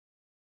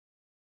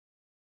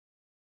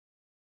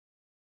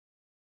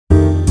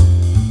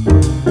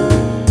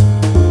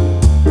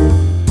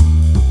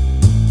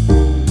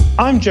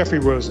I'm Jeffrey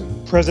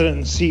Rosen, President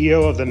and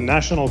CEO of the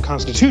National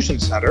Constitution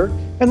Center,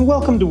 and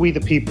welcome to We the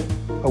People,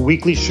 a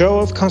weekly show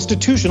of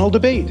constitutional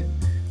debate.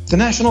 The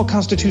National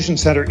Constitution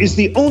Center is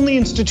the only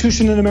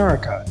institution in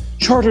America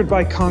chartered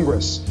by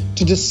Congress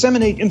to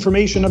disseminate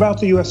information about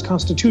the U.S.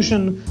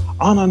 Constitution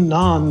on a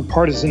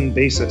nonpartisan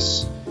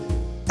basis.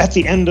 At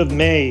the end of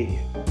May,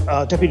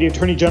 Deputy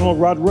Attorney General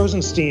Rod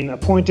Rosenstein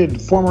appointed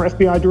former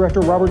FBI Director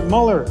Robert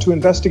Mueller to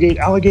investigate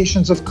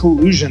allegations of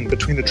collusion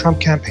between the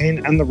Trump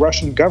campaign and the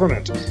Russian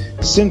government.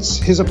 Since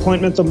his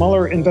appointment, the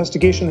Mueller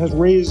investigation has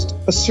raised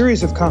a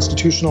series of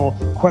constitutional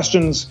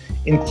questions,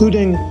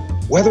 including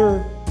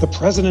whether the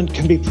president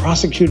can be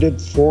prosecuted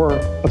for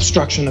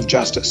obstruction of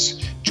justice.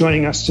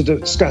 Joining us to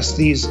discuss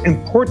these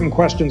important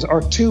questions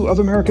are two of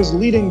America's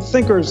leading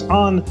thinkers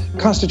on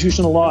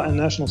constitutional law and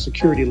national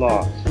security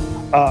law.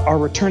 Our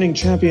returning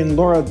champion,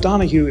 Laura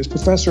Donoghue, is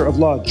professor of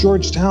law at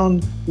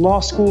Georgetown Law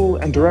School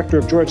and director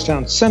of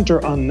Georgetown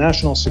Center on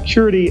National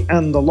Security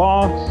and the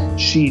Law.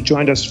 She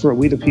joined us for a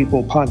We the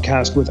People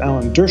podcast with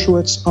Alan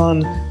Dershowitz on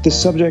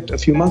this subject a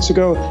few months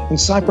ago.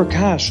 And Sai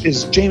Prakash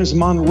is James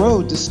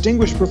Monroe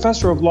Distinguished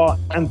Professor of Law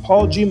and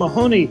Paul G.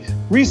 Mahoney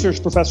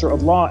Research Professor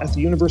of Law at the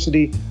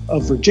University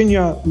of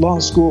Virginia Law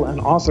School and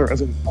author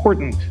of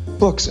important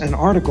books and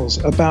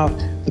articles about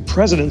the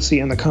presidency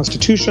and the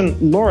Constitution.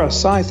 Laura,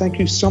 Sai, thank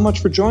you so much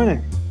for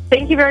joining.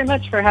 Thank you very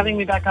much for having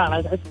me back on.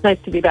 It's nice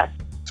to be back.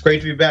 It's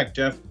great to be back,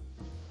 Jeff.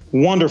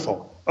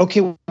 Wonderful.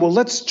 Okay, well,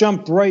 let's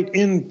jump right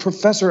in.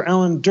 Professor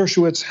Alan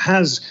Dershowitz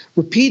has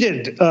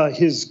repeated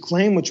his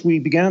claim, which we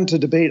began to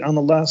debate on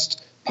the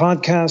last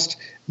podcast,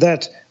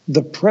 that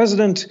the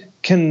president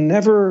can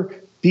never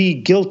be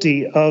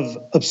guilty of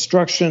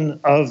obstruction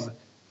of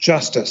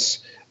justice.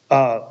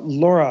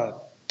 Laura,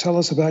 tell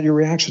us about your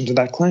reaction to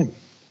that claim.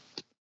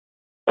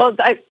 Well,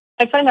 I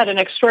find that an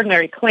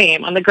extraordinary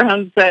claim on the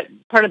grounds that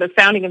part of the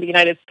founding of the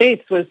United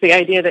States was the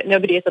idea that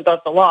nobody is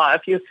above the law.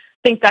 If you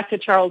think back to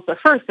Charles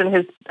I and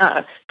his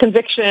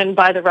conviction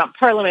by the Rump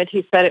Parliament,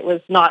 he said it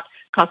was not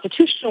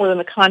constitutional within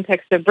the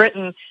context of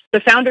Britain. The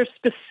founders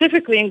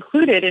specifically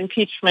included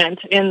impeachment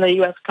in the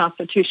U.S.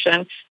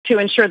 Constitution to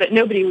ensure that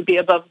nobody would be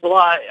above the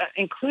law,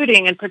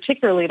 including and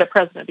particularly the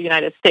President of the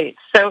United States.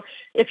 So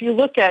if you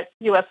look at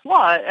U.S.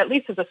 law, at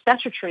least as a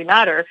statutory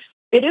matter,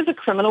 it is a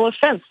criminal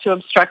offense to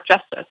obstruct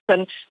justice.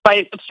 And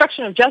by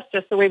obstruction of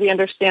justice, the way we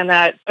understand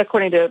that,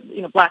 according to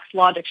Black's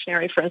Law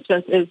Dictionary, for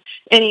instance, is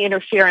any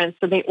interference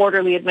in the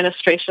orderly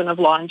administration of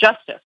law and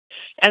justice.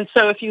 And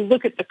so if you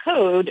look at the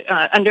code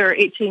under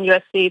 18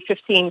 U.S.C.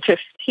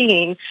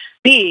 1515b,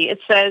 it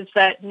says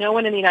that no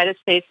one in the United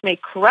States may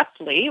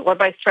corruptly or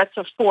by threats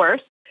of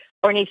force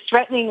or any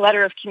threatening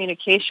letter of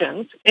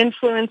communications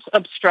influence,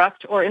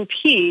 obstruct, or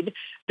impede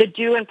the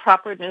due and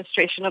proper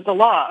administration of the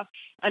law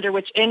under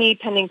which any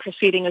pending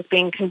proceeding is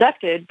being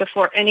conducted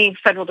before any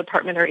federal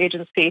department or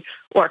agency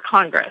or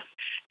Congress.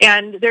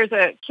 And there's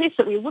a case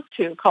that we look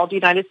to called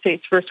United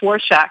States versus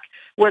Warshak,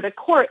 where the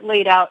court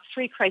laid out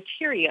 3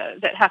 criteria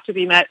that have to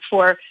be met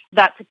for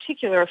that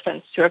particular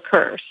offense to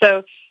occur.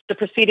 So the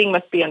proceeding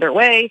must be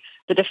underway,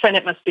 the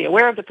defendant must be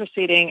aware of the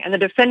proceeding, and the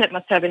defendant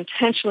must have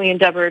intentionally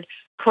endeavored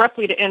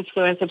corruptly to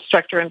influence,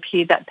 obstruct, or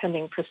impede that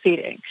pending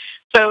proceeding.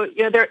 So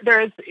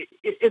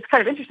it's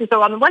kind of interesting.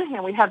 So on the one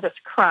hand, we have this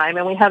crime,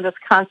 and we have this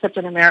concept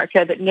in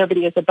America that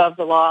nobody is above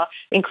the law,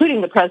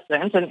 including the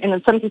president, and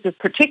in some cases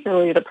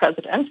particularly the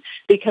president,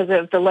 because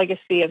of the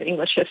legacy of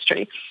English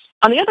history.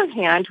 On the other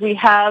hand, we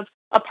have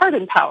a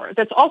pardon power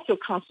that's also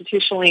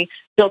constitutionally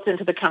built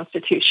into the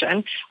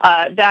Constitution.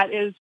 That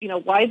is,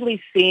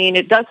 widely seen.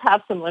 It does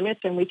have some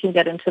limits, and we can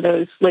get into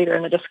those later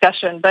in the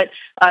discussion. But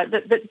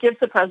that gives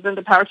the president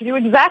the power to do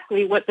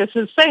exactly what this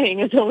is saying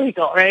is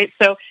illegal, right?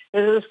 So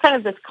there's kind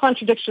of this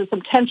contradiction,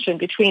 some tension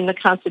between the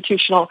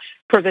constitutional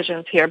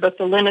provisions here, both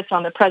the limits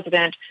on the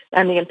president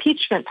and the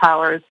impeachment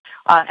powers,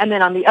 and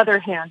then on the other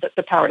hand,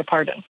 the power to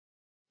pardon.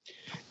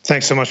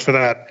 Thanks so much for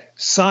that.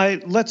 Sai,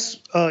 let's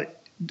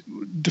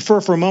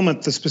defer for a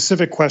moment the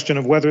specific question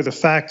of whether the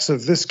facts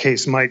of this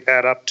case might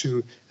add up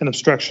to an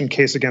obstruction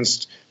case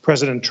against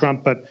President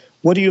Trump. But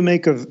what do you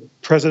make of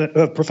Professor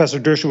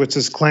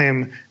Dershowitz's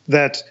claim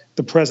that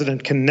the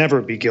president can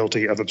never be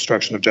guilty of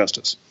obstruction of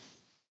justice?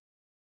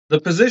 The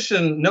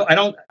position, no, I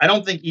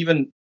don't think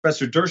even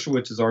Professor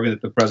Dershowitz is arguing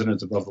that the president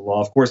is above the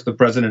law. Of course, the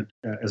president,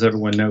 as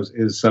everyone knows,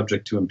 is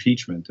subject to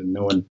impeachment, and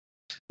no one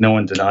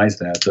denies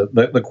that.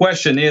 The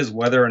question is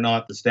whether or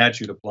not the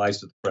statute applies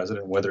to the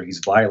president, whether he's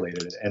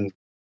violated it. And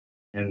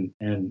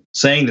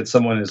saying that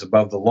someone is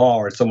above the law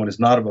or someone is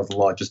not above the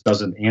law just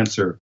doesn't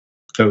answer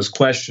those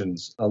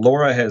questions.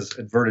 Laura has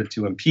adverted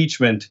to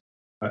impeachment.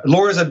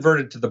 Laura's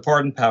adverted to the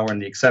pardon power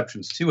and the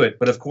exceptions to it.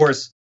 But of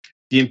course,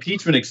 the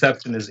impeachment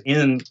exception is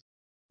in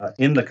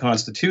the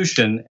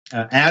Constitution,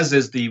 as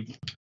is the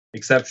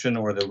exception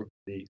or the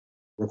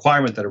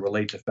requirement that it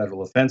relate to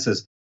federal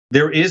offenses.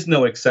 There is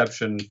no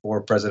exception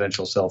for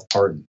presidential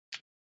self-pardon,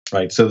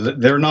 right? So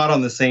they're not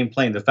on the same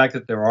plane. The fact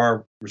that there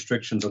are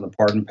restrictions on the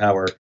pardon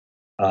power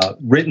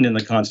written in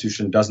the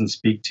Constitution doesn't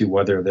speak to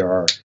whether there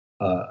are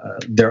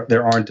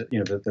there aren't,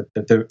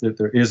 that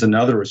there is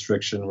another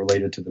restriction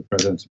related to the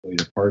president's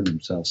ability to pardon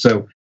himself.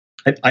 So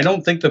I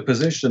don't think the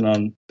position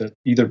on that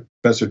either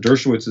Professor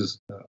Dershowitz is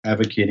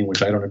advocating,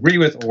 which I don't agree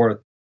with,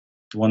 or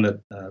the one that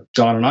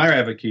John and I are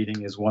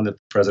advocating, is one that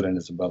the president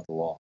is above the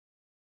law.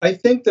 I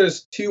think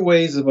there's two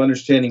ways of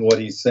understanding what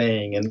he's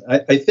saying, and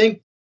I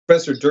think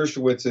Professor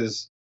Dershowitz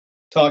is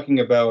talking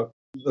about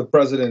the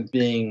president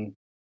being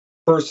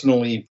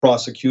personally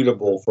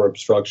prosecutable for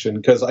obstruction,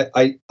 because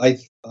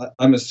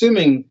I'm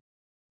assuming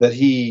that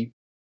he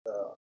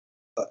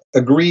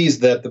agrees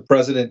that the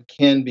president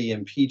can be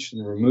impeached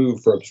and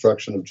removed for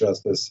obstruction of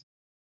justice.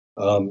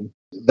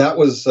 That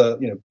was,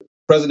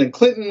 President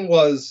Clinton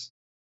was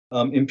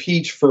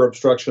impeached for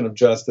obstruction of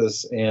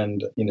justice,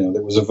 and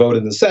there was a vote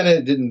in the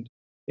Senate.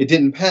 It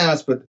didn't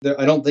pass, but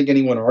I don't think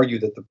anyone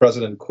argued that the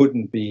president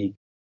couldn't be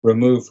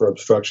removed for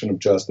obstruction of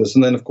justice.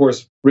 And then, of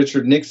course,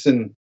 Richard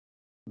Nixon,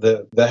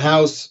 the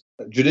House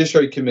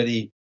Judiciary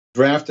Committee,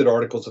 drafted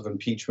articles of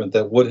impeachment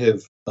that would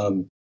have,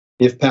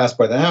 if passed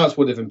by the House,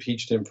 would have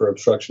impeached him for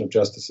obstruction of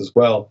justice as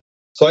well.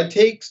 So I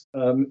take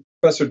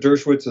Professor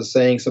Dershowitz as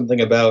saying something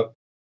about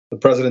the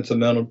president's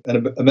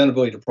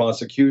amenability to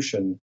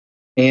prosecution,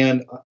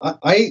 and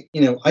I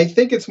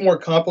think it's more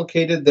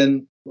complicated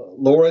than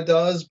Laura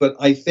does, but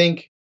I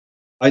think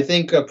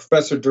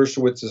Professor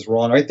Dershowitz is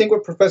wrong. I think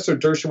what Professor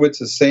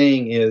Dershowitz is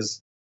saying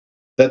is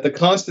that the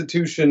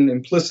Constitution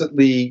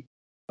implicitly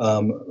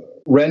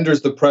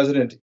renders the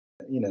president,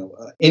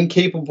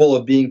 incapable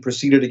of being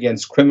proceeded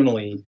against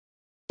criminally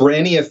for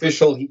any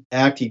official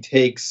act he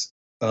takes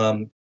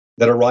that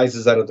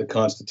arises out of the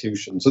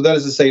Constitution. So that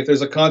is to say, if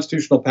there's a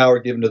constitutional power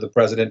given to the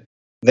president,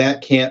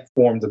 that can't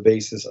form the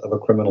basis of a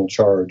criminal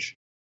charge.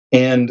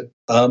 And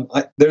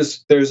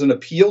there's an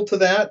appeal to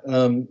that.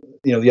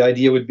 The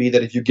idea would be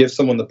that if you give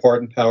someone the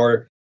pardon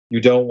power, you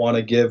don't want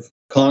to give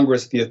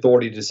Congress the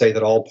authority to say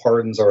that all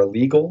pardons are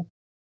illegal.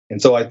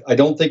 And so I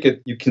don't think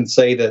you can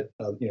say that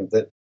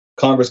that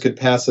Congress could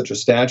pass such a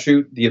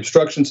statute. The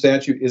obstruction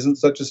statute isn't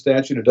such a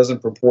statute. It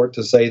doesn't purport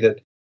to say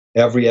that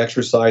every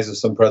exercise of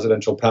some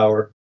presidential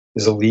power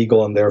is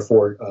illegal and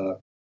therefore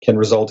can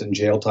result in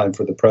jail time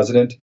for the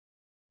president.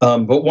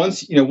 But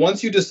once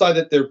you decide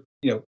that there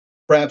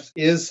perhaps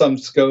is some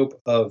scope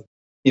of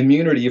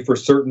immunity for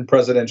certain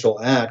presidential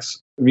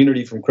acts,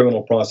 immunity from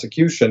criminal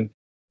prosecution,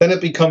 then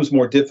it becomes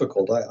more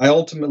difficult. I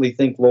ultimately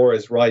think Laura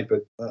is right,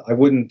 but I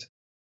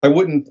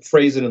wouldn't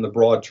phrase it in the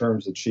broad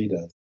terms that she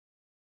does.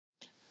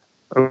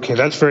 Okay,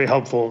 that's very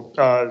helpful.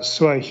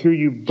 So I hear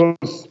you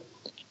both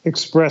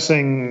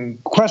expressing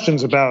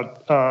questions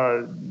about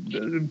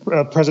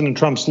President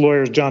Trump's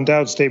lawyer's John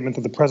Dowd's statement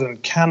that the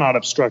president cannot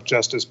obstruct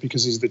justice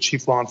because he's the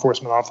chief law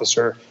enforcement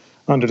officer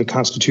under the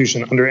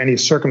Constitution under any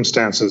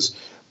circumstances.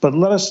 But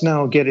let us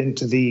now get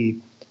into the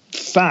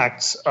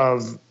facts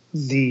of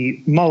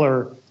the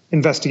Mueller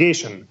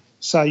investigation.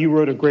 Sai, you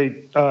wrote a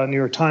great New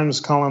York Times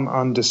column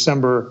on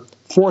December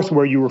 4th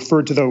where you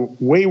referred to the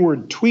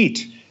wayward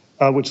tweet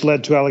which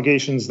led to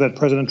allegations that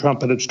President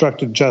Trump had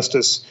obstructed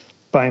justice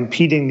by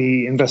impeding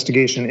the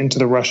investigation into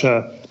the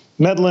Russia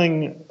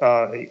meddling.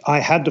 I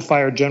had to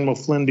fire General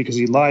Flynn because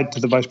he lied to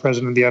the vice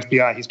president of the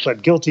FBI. He's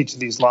pled guilty to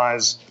these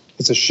lies.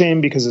 It's a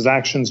shame because his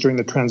actions during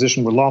the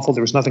transition were lawful.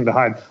 There was nothing to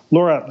hide.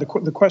 Laura,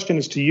 the question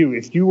is to you.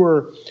 If you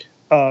were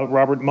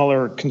Robert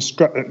Mueller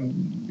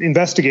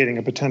investigating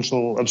a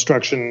potential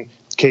obstruction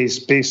case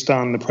based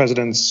on the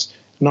president's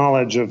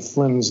knowledge of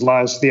Flynn's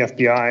lies to the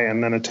FBI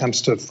and then attempts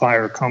to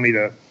fire Comey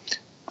to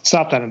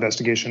stop that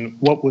investigation,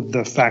 what would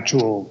the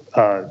factual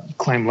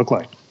claim look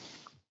like?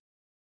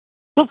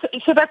 Well,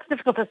 so that's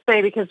difficult to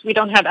say because we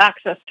don't have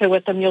access to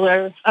what the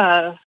Mueller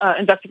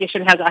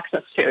investigation has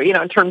access to,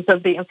 in terms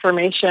of the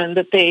information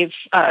that they've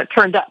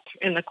turned up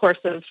in the course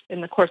of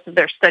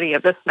their study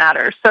of this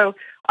matter. So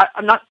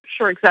I'm not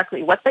sure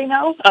exactly what they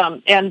know,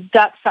 and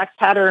that fact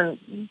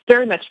pattern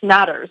very much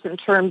matters in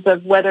terms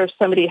of whether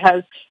somebody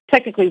has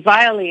technically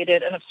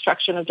violated an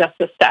obstruction of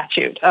justice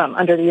statute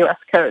under the U.S.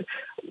 Code.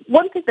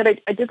 One thing that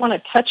I did want to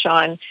touch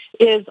on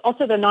is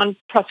also the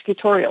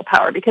non-prosecutorial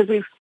power, because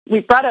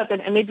we've brought up,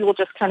 and maybe we'll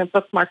just kind of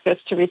bookmark this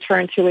to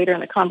return to later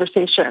in the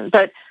conversation,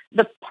 but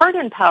the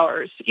pardon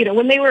powers,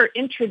 when they were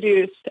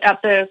introduced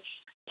at the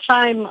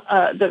time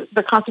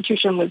the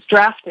Constitution was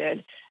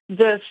drafted,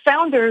 the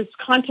founders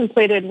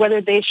contemplated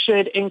whether they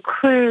should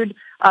include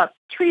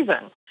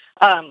treason.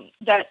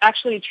 That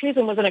actually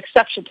treason was an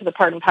exception to the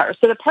pardon powers.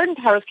 So the pardon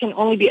powers can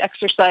only be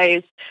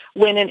exercised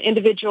when an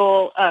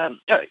individual has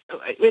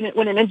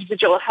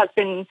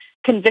been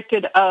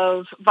convicted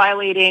of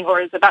violating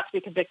or is about to be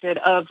convicted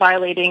of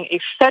violating a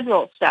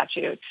federal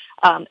statute,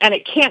 and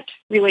it can't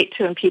relate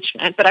to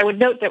impeachment. But I would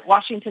note that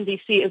Washington,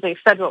 D.C. is a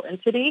federal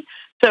entity,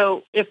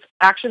 so if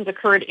actions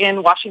occurred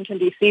in Washington,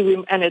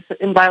 D.C., and it's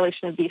in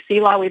violation of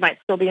D.C. law, we might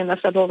still be in the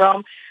federal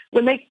realm.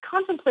 When they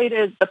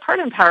contemplated the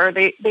pardon power,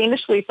 they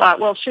initially thought,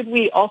 well, should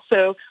we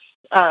also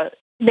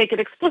make it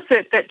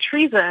explicit that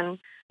treason,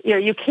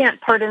 you can't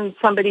pardon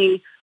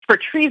somebody for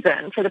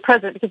treason for the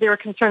president because they were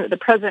concerned that the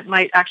president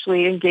might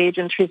actually engage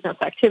in treasonous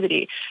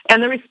activity.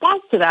 And the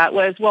response to that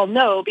was, well,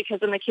 no, because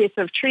in the case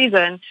of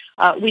treason,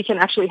 we can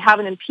actually have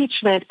an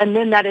impeachment and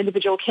then that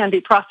individual can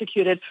be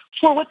prosecuted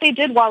for what they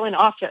did while in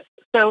office.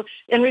 So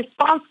in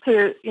response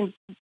to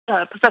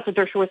Professor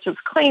Dershowitz's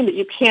claim that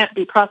you can't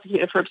be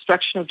prosecuted for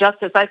obstruction of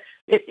justice,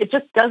 it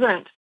just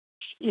doesn't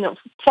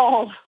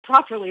fall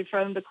properly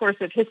from the course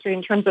of history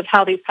in terms of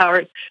how these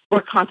powers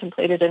were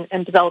contemplated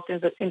and developed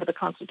into the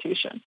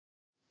Constitution.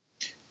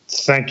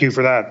 Thank you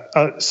for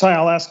that. Sai,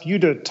 I'll ask you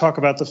to talk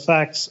about the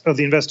facts of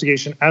the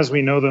investigation as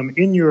we know them.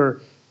 In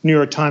your New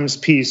York Times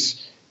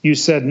piece, you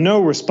said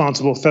no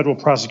responsible federal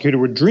prosecutor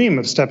would dream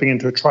of stepping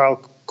into a trial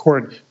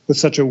court with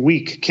such a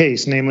weak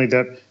case, namely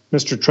that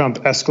Mr. Trump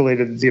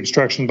escalated the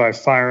obstruction by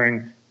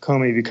firing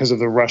Comey because of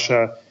the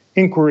Russia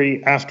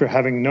inquiry after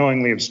having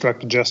knowingly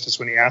obstructed justice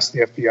when he asked the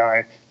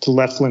FBI to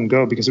let Flynn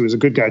go because he was a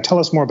good guy. Tell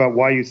us more about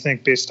why you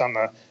think, based on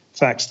the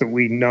facts that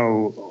we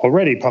know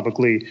already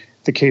publicly,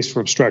 the case for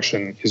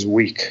obstruction is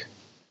weak.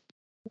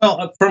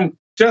 Well, from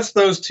just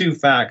those two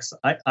facts,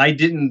 I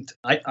didn't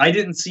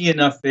see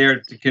enough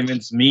there to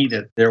convince me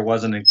that there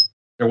was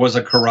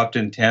a corrupt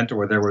intent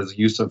or there was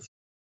use of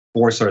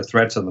force or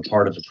threats on the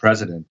part of the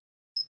president.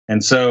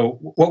 And so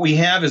what we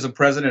have is a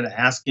president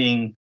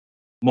asking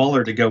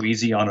Mueller to go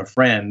easy on a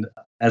friend.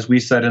 As we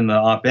said in the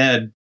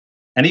op-ed,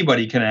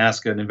 anybody can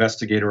ask an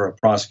investigator or a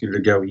prosecutor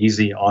to go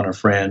easy on a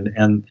friend,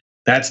 and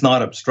that's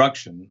not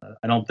obstruction.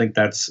 I don't think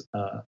that's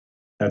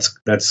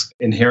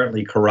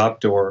inherently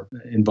corrupt or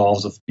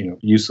involves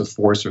use of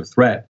force or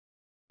threat.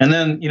 And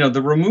then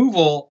the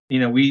removal.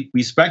 We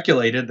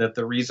speculated that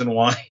the reason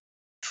why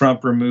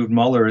Trump removed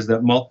Mueller is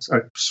that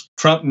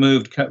Trump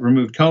removed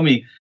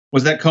Comey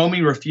was that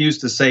Comey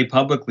refused to say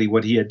publicly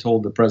what he had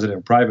told the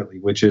president privately,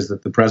 which is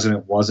that the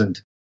president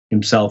wasn't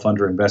himself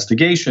under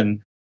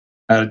investigation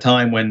at a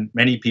time when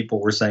many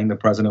people were saying the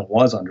president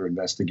was under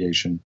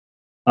investigation.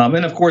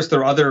 And of course,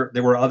 there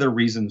were other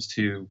reasons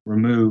to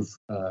remove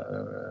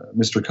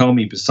Mr.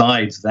 Comey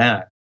besides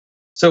that.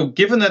 So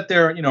given that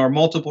there are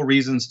multiple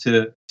reasons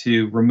to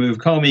remove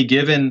Comey,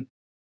 given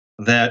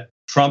that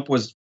Trump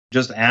was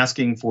just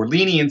asking for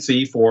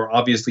leniency for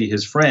obviously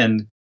his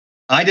friend,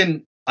 I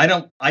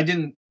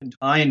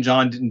and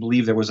John didn't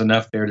believe there was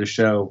enough there to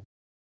show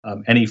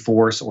any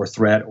force or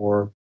threat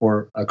or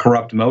a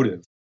corrupt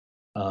motive.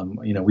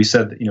 We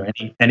said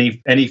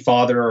that any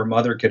father or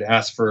mother could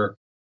ask for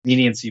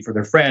leniency for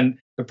their friend.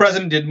 The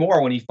president did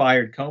more when he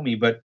fired Comey,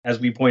 but as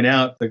we point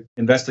out, the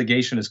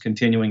investigation is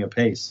continuing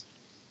apace.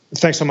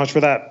 Thanks so much for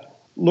that.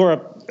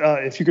 Laura,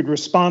 if you could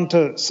respond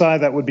to Sai,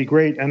 that would be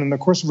great. And in the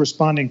course of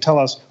responding, tell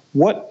us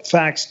what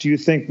facts do you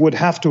think would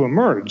have to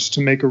emerge to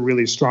make a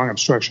really strong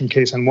obstruction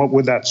case, and what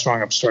would that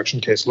strong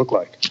obstruction case look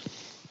like?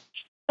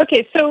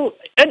 Okay, so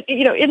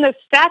in the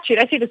statute,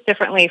 I see this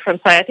differently from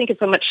Sai. I think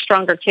it's a much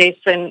stronger case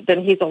than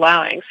he's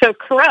allowing. So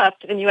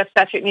corrupt in U.S.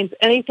 statute means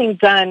anything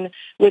done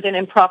with an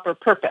improper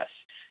purpose.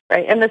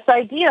 Right. And this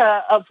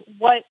idea of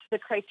what the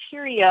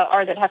criteria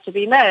are that have to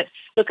be met,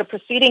 look, a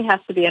proceeding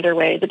has to be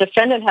underway, the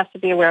defendant has to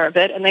be aware of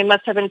it, and they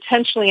must have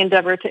intentionally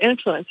endeavored to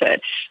influence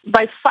it.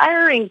 By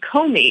firing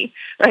Comey,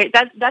 right,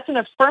 that's an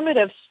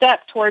affirmative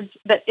step towards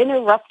that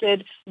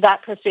interrupted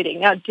that proceeding.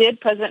 Now, did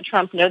President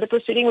Trump know the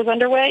proceeding was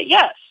underway?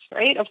 Yes.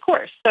 Right, of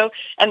course. So,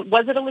 and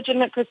was it a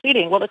legitimate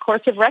proceeding? Well, the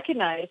courts have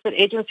recognized that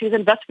agencies'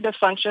 investigative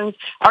functions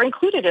are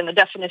included in the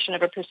definition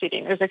of a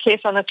proceeding. There's a case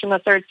on this from the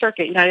Third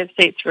Circuit, United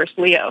States versus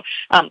Leo.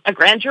 A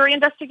grand jury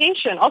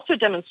investigation also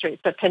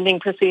demonstrates a pending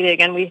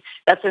proceeding, and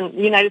that's in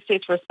the United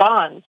States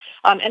responds.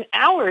 And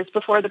hours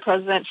before the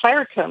president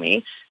fired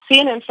Comey,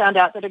 CNN found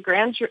out that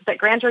grand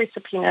jury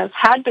subpoenas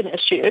had been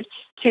issued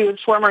to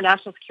former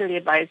national security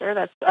advisor,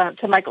 that's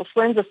to Michael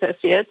Flynn's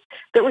associates,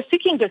 that were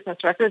seeking business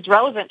records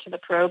relevant to the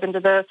probe into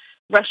the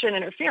Russian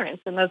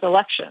interference in those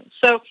elections.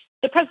 So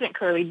the president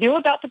clearly knew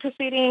about the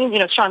proceeding.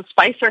 Sean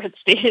Spicer had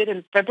stated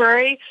in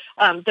February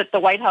that the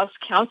White House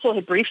counsel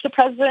had briefed the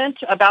president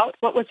about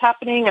what was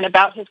happening and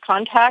about his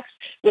contacts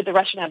with the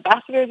Russian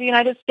ambassador of the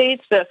United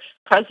States. The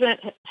president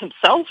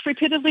himself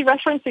repeatedly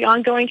referenced the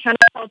ongoing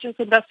counterintelligence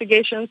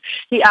investigations.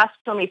 He asked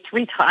Comey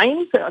 3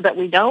 times that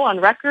we know on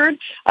record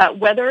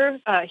whether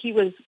he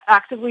was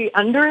actively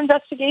under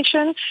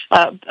investigation.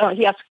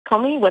 He asked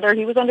Comey whether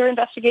he was under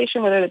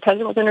investigation, whether the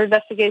president was under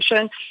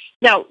investigation.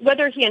 Now,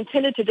 whether he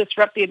intended to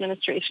disrupt the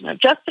administration of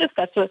justice,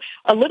 that's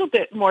a little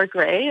bit more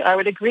gray. I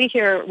would agree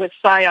here with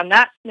Sai on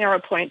that narrow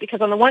point,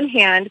 because on the one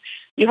hand,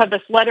 you have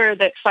this letter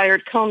that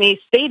fired Comey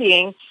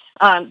stating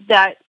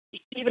that,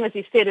 even as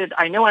he stated,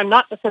 I know I'm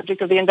not the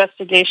subject of the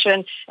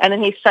investigation, and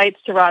then he cites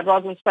to Rod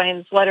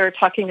Rosenstein's letter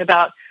talking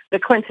about the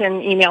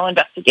Clinton email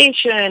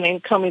investigation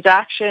and Comey's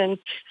actions,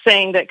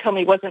 saying that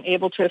Comey wasn't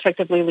able to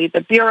effectively lead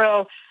the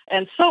Bureau,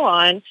 and so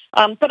on.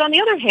 But on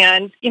the other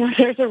hand,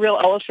 there's a real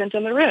elephant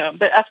in the room.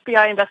 The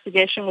FBI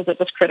investigation was at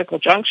this critical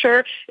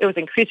juncture. It was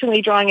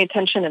increasingly drawing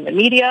attention in the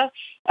media.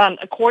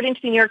 According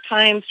to the New York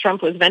Times,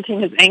 Trump was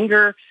venting his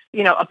anger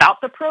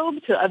about the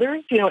probe to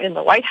others, in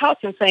the White House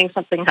and saying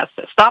something has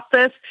to stop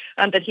this,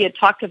 that he had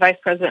talked to Vice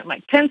President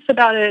Mike Pence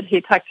about it.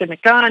 He talked to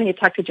McGahn. He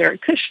talked to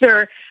Jared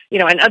Kushner,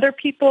 and other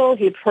people.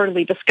 He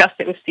reportedly discussed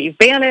it with Steve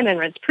Bannon and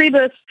Reince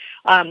Priebus.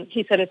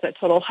 He said it's a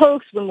total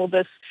hoax. When will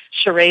this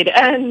charade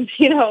end?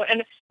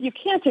 And you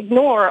can't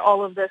ignore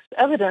all of this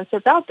evidence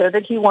that's out there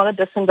that he wanted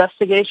this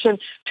investigation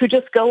to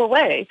just go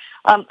away.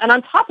 And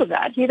on top of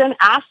that, he then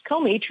asked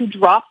Comey to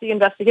drop the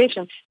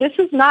investigation. This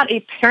is not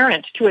a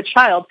parent to a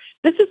child.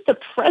 This is the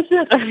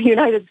President of the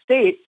United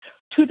States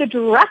to the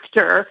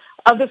director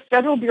of the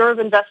Federal Bureau of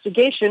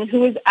Investigation,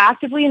 who is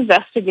actively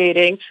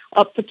investigating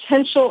a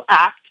potential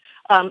act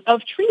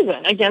of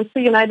treason against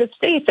the United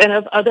States and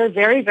of other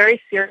very, very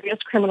serious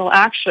criminal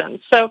actions.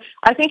 So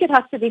I think it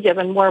has to be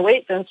given more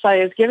weight than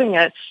Sai is giving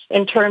it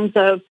in terms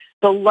of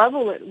the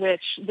level at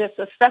which this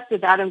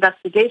affected that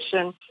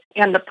investigation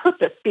and the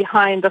purpose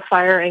behind the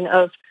firing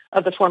of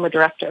the former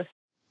director.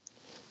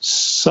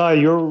 Sai,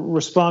 your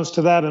response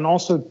to that, and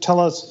also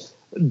tell us,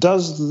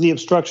 does the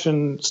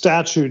obstruction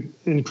statute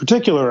in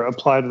particular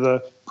apply to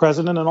the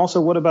president? And also,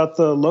 what about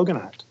the Logan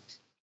Act?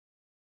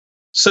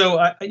 So,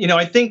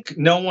 I think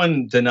no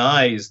one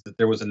denies that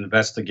there was an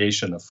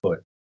investigation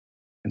afoot.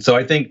 And so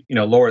I think,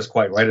 Laura's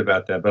quite right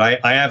about that. But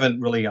I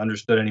haven't really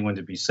understood anyone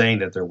to be saying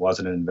that there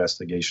wasn't an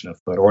investigation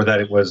afoot or that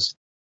it was,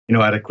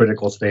 at a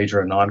critical stage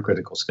or a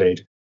non-critical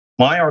stage.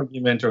 My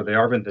argument, or the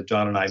argument that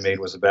John and I made,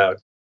 was about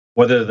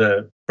whether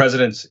the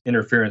president's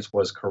interference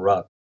was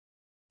corrupt.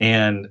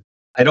 And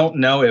I don't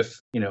know if,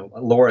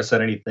 Laura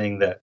said anything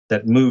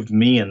that moved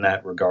me in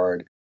that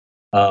regard.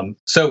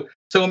 So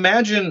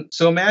imagine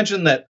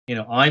that,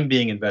 I'm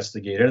being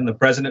investigated and the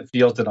president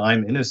feels that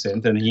I'm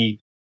innocent and he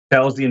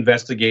tells the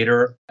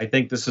investigator, I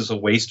think this is a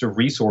waste of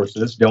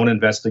resources. Don't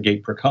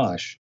investigate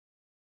Prakash.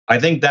 I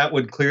think that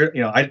would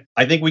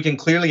I think we can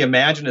clearly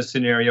imagine a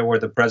scenario where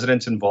the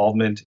president's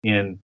involvement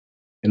in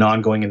an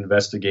ongoing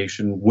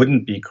investigation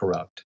wouldn't be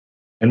corrupt.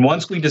 And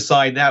once we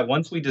decide that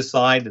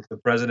the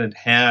president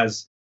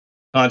has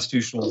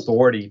constitutional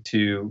authority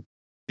to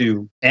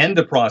end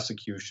the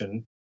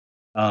prosecution,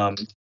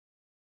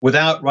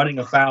 without running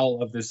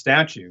afoul of this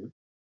statute,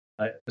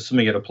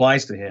 assuming it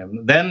applies to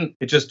him, then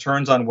it just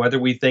turns on whether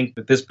we think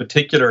that this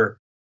particular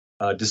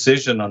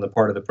decision on the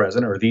part of the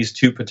president, or these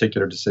two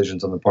particular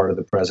decisions on the part of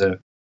the president,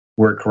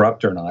 were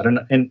corrupt or not.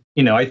 And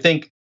I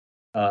think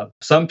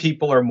some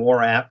people are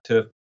more apt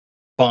to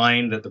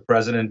find that the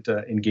president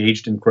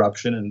engaged in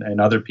corruption,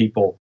 and other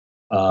people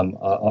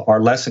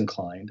are less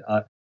inclined.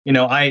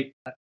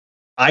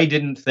 I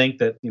didn't think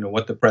that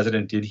what the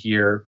president did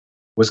here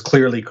was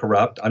clearly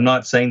corrupt. I'm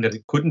not saying that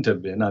it couldn't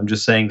have been. I'm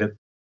just saying that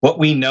what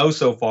we know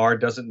so far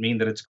doesn't mean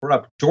that it's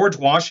corrupt. George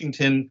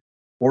Washington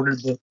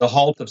ordered the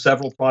halt of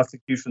several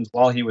prosecutions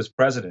while he was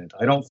president.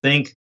 I don't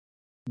think,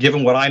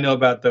 given what I know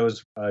about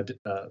those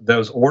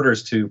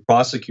orders to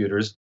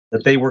prosecutors,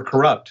 that they were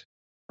corrupt.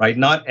 Right?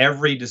 Not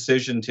every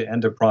decision to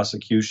end a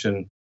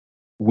prosecution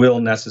will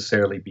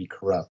necessarily be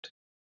corrupt.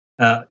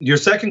 Your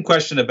second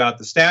question about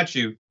the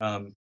statute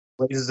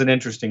raises an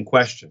interesting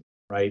question.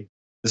 Right?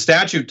 The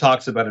statute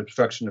talks about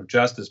obstruction of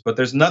justice, but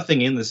there's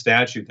nothing in the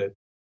statute that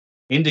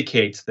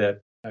indicates that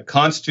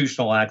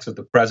constitutional acts of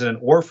the president,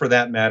 or for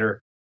that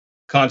matter,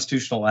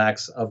 constitutional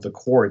acts of the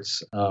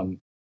courts,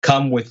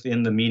 come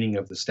within the meaning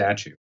of the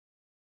statute.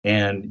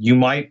 And you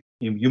might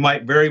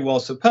very well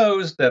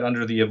suppose that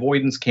under the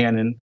avoidance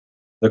canon,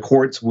 the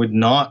courts would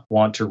not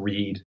want to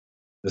read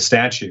the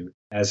statute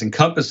as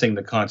encompassing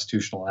the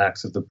constitutional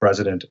acts of the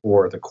president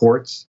or the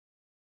courts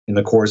in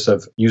the course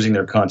of using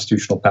their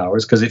constitutional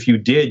powers. Because if you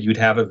did, you'd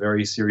have a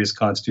very serious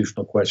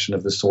constitutional question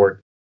of the sort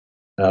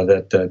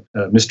that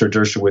Mr.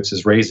 Dershowitz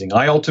is raising.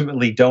 I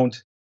ultimately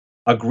don't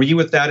agree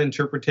with that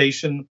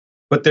interpretation,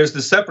 but there's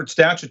the separate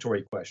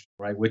statutory question,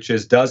 right? Which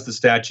is, does the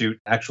statute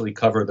actually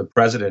cover the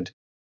president,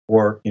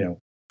 or,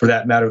 for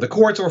that matter, the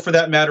courts, or for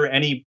that matter,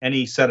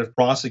 any set of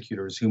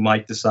prosecutors who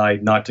might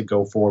decide not to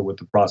go forward with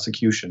the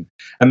prosecution?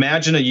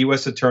 Imagine a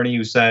U.S. attorney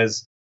who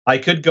says, I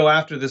could go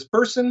after this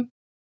person,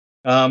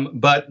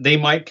 but they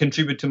might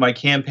contribute to my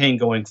campaign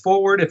going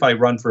forward. If I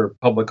run for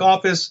public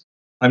office,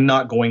 I'm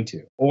not going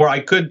to. Or I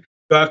could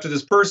go after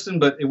this person,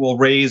 but it will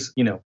raise,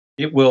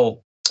 it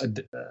will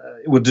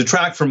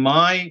detract from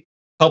my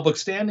public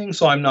standing,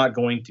 so I'm not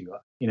going to.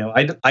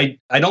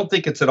 I don't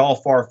think it's at all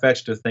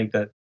far-fetched to think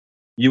that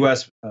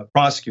U.S.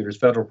 prosecutors,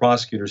 federal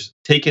prosecutors,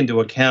 take into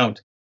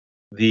account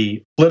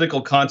the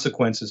political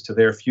consequences to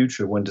their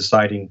future when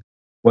deciding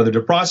whether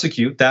to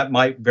prosecute. That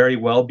might very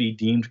well be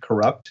deemed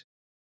corrupt.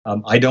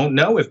 I don't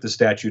know if the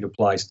statute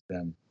applies to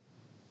them.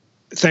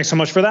 Thanks so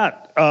much for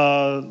that.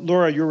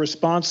 Laura, your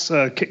response,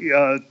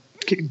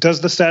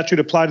 does the statute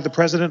apply to the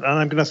president? And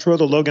I'm going to throw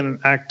the Logan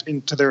Act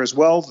into there as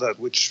well,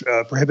 which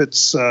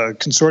prohibits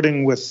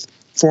consorting with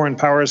foreign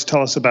powers.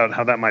 Tell us about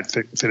how that might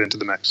fit into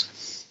the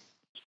mix.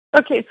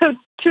 Okay, so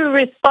to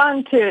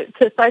respond to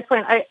Cy's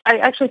point, I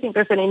actually think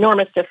there's an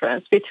enormous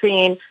difference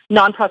between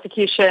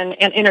non-prosecution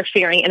and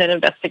interfering in an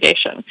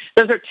investigation.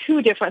 Those are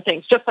two different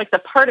things, just like the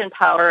pardon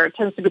power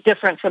tends to be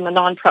different from the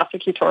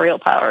non-prosecutorial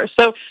power.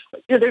 So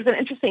there's an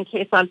interesting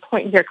case on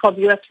point here called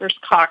U.S. versus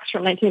Cox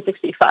from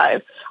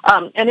 1965.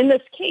 And in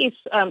this case,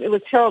 it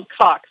was Harold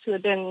Cox, who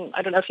had been,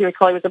 I don't know if you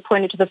recall, he was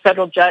appointed to the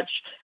federal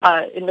judge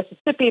in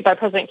Mississippi by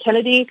President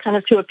Kennedy, kind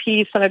of to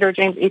appease Senator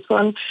James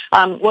Eastland.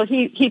 Well,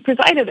 he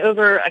presided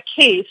over a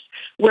case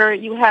where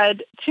you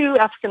had two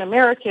African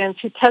Americans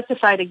who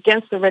testified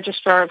against the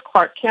registrar of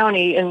Clark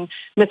County in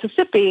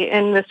Mississippi.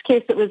 In this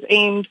case, it was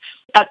aimed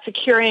at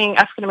securing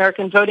African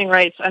American voting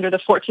rights under the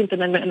 14th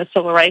Amendment and the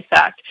Civil Rights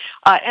Act.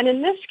 And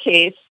in this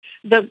case,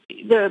 the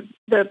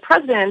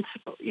president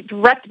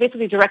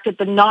basically directed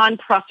the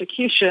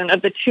non-prosecution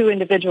of the two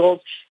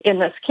individuals in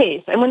this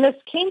case. And when this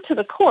came to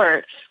the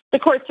court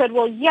said,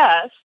 well,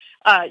 yes,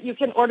 you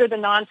can order the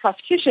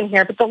non-prosecution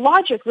here, but the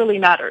logic really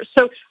matters.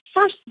 So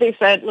first they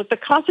said, look, the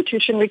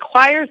Constitution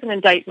requires an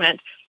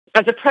indictment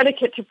as a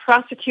predicate to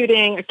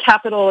prosecuting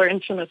capital or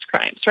infamous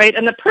crimes, right?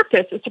 And the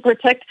purpose is to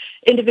protect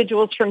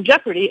individuals from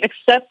jeopardy,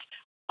 except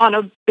on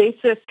a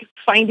basic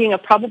finding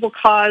of probable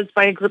cause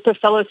by a group of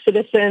fellow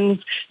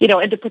citizens,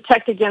 and to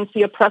protect against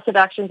the oppressive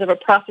actions of a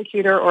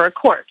prosecutor or a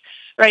court,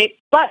 right?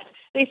 But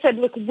they said,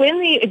 look, when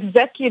the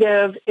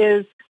executive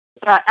is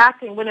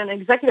acting, when an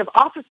executive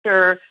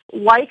officer,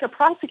 like a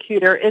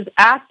prosecutor, is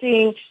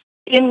acting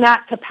in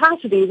that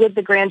capacity with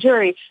the grand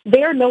jury,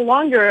 they are no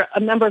longer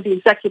a member of the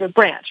executive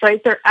branch,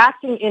 right? They're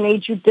acting in a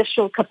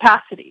judicial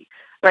capacity,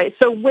 right?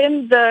 So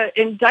when the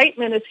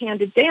indictment is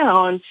handed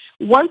down,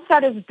 once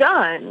that is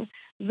done,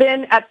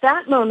 then at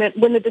that moment,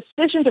 when the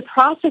decision to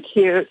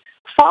prosecute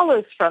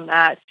follows from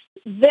that,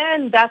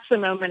 then that's the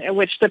moment at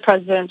which the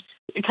president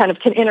kind of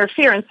can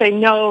interfere and say,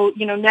 no,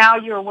 now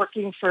you're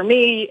working for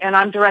me and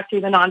I'm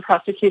directing the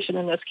non-prosecution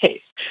in this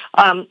case.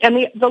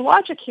 And the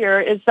logic here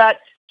is that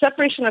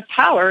separation of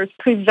powers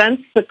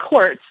prevents the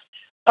courts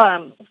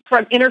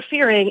from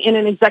interfering in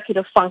an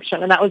executive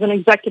function, and that was an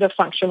executive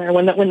function there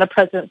when the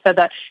president said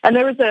that. And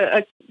there was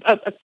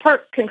a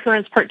part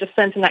concurrence, part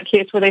dissent in that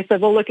case where they said,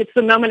 well, look, it's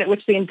the moment at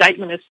which the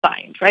indictment is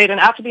signed, right? And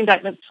after the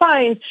indictment is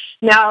signed,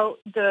 now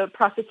the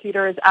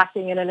prosecutor is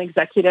acting in an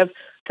executive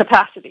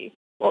capacity.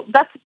 Well,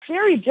 that's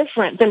very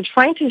different than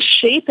trying to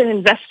shape an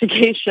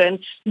investigation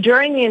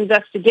during the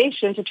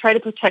investigation to try to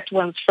protect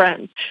one's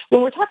friends.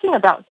 When we're talking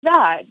about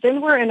that,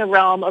 then we're in a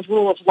realm of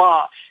rule of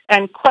law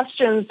and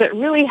questions that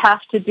really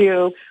have to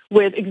do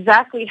with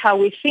exactly how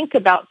we think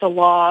about the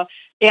law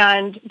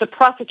and the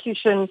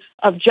prosecution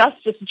of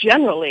justice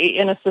generally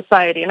in a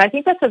society. And I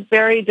think that's a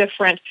very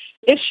different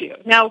issue.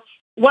 Now,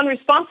 one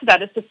response to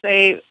that is to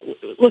say,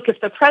 look, if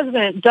the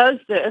president does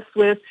this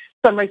with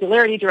some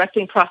regularity,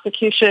 directing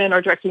prosecution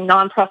or directing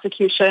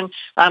non-prosecution.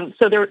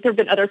 So there have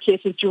been other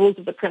cases, Jules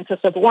of the Princess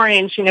of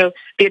Orange. The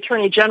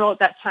Attorney General at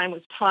that time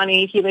was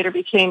Taney. He later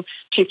became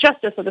Chief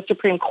Justice of the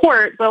Supreme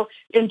Court. Well,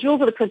 in Jules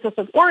of the Princess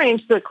of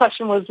Orange, the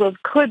question was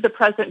could the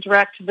president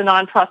direct the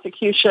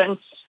non-prosecution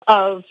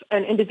of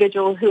an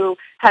individual who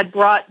had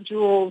brought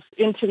Jules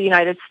into the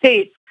United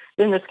States,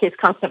 in this case,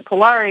 Constant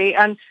Polari.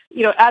 And,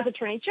 as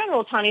Attorney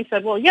General, Taney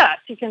said, well, yes,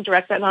 he can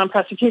direct that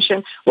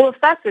non-prosecution. Well,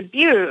 if that's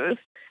abused,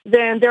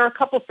 then there are a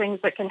couple things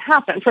that can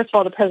happen. First of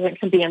all, the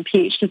president can be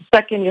impeached. And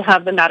second, you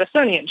have the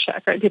Madisonian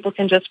check, right? People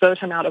can just vote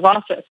him out of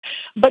office.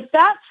 But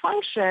that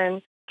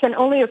function can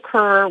only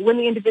occur when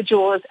the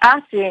individual is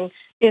acting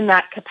in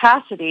that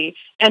capacity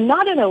and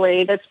not in a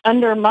way that's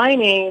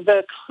undermining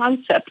the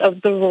concept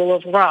of the rule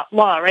of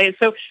law, right?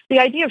 So the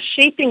idea of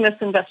shaping this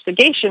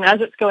investigation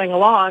as it's going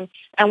along,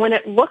 and when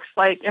it looks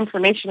like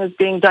information is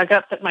being dug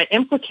up that might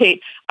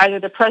implicate either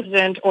the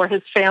president or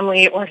his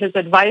family or his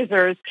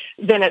advisors,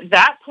 then at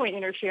that point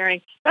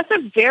interfering, that's a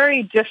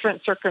very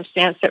different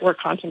circumstance that we're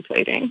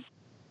contemplating.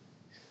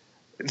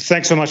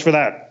 Thanks so much for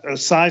that.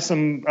 Cy,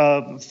 some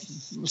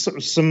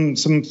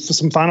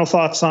final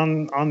thoughts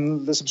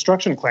on this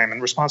obstruction claim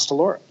in response to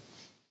Laura.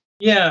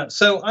 Yeah,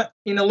 so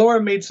Laura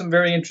made some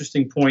very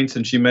interesting points,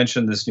 and she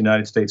mentioned this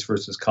United States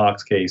versus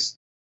Cox case,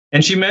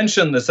 and she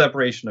mentioned the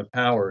separation of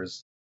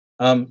powers.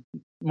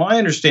 My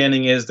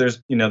understanding is this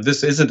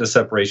isn't a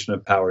separation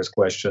of powers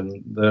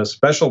question. The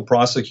special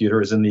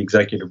prosecutor is in the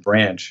executive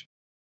branch,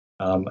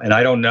 and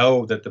I don't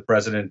know that the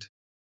president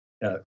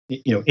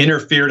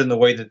interfered in the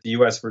way that the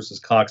U.S. versus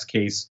Cox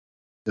case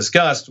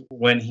discussed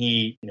when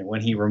he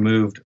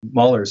removed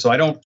Mueller. So I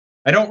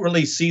don't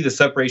really see the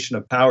separation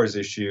of powers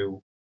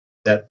issue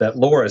that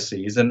Laura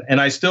sees, and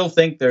I still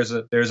think there's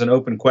an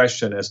open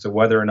question as to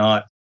whether or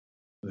not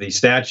the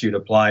statute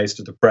applies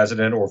to the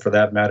president, or for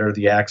that matter,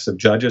 the acts of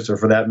judges, or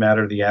for that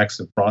matter, the acts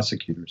of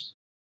prosecutors.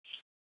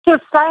 So,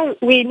 Sai,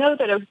 we know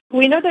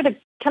that.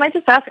 Can I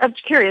just ask? I'm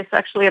curious,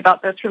 actually,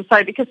 about this from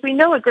Sai, because we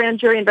know a grand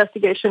jury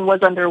investigation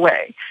was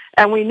underway,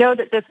 and we know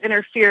that this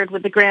interfered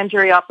with the grand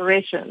jury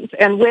operations.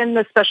 And when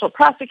the special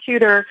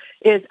prosecutor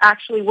is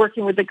actually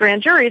working with the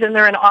grand jury, then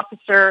they're an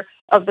officer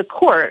of the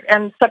court.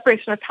 And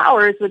separation of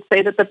powers would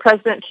say that the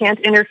president can't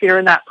interfere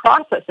in that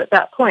process at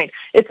that point.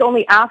 It's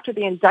only after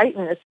the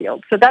indictment is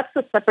sealed. So that's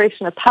the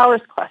separation of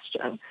powers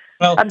question.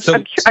 Well, I'm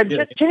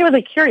just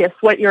genuinely curious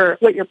what your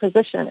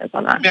position is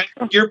on that.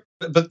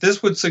 But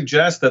this would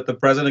suggest that the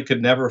president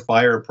could never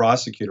fire a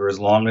prosecutor as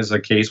long as a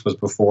case was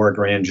before a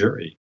grand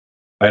jury,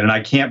 right? And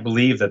I can't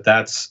believe that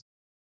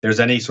there's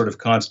any sort of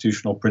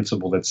constitutional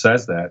principle that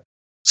says that.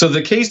 So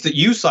the case that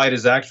you cite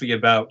is actually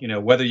about,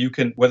 whether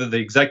the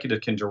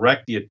executive can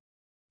direct the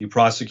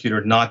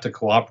prosecutor not to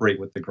cooperate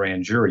with the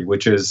grand jury,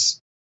 which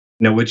is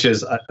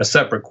a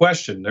separate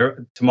question.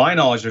 To my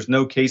knowledge, there's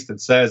no case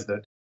that says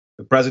that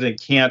the president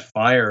can't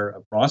fire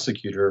a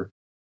prosecutor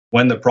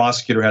when the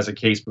prosecutor has a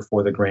case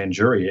before the grand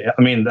jury.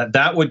 I mean,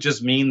 that would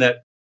just mean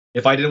that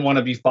if I didn't want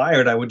to be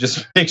fired, I would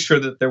just make sure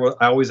that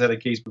I always had a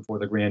case before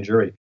the grand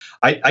jury.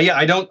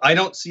 I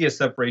don't see a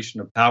separation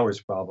of powers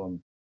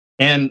problem,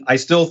 and I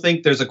still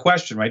think there's a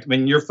question, right? I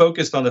mean, you're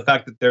focused on the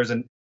fact that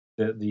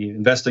the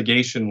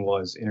investigation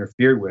was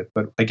interfered with,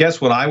 but I guess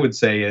what I would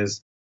say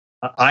is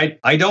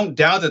I don't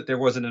doubt that there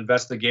was an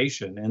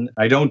investigation, and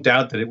I don't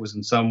doubt that it was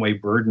in some way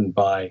burdened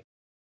by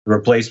the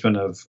replacement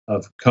of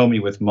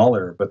Comey with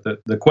Mueller. But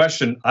the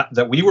question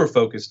that we were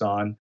focused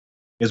on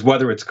is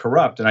whether it's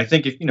corrupt. And I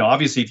think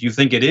obviously if you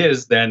think it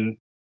is, then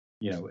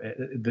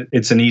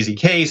it's an easy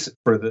case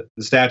for the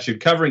statute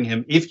covering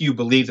him if you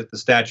believe that the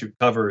statute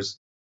covers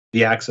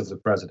the acts of the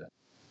president.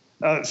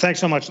 Thanks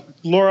so much.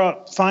 Laura,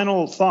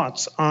 final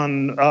thoughts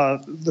on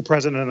the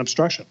president and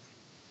obstruction?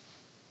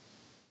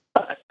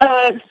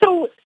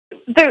 So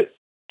the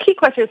key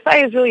question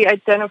is really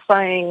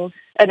identifying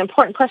an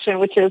important question,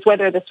 which is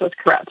whether this was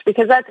corrupt,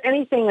 because that's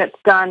anything that's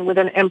done with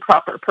an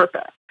improper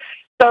purpose.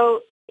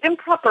 So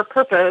improper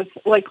purpose,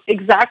 like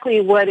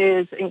exactly what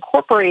is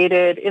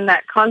incorporated in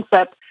that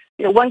concept,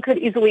 one could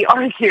easily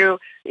argue,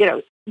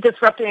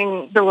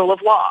 disrupting the rule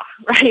of law,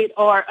 right,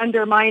 or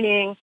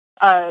undermining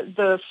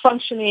the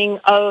functioning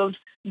of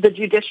the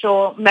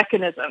judicial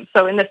mechanism.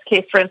 So in this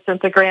case, for instance,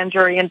 a grand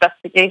jury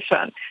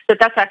investigation,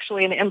 that's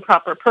actually an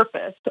improper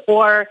purpose.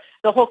 Or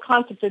the whole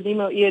concept of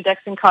nemo iodex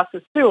in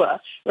causa sua,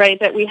 right,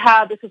 that we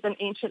have, this is an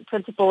ancient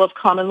principle of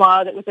common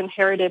law that was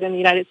inherited in the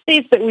United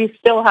States that we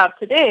still have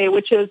today,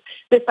 which is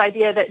this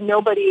idea that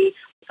nobody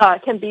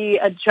can be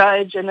a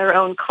judge in their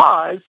own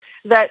cause,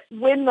 that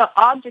when the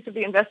object of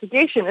the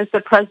investigation is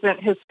the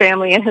president, his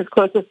family, and his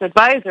closest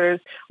advisors,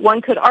 one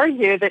could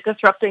argue that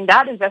disrupting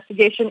that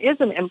investigation is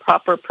an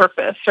improper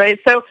purpose, right?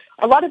 So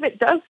a lot of it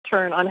does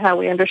turn on how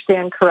we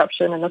understand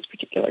corruption in this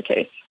particular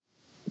case.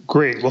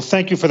 Great. Well,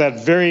 thank you for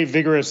that very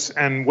vigorous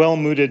and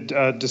well-mooted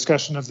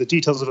discussion of the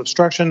details of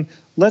obstruction.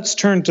 Let's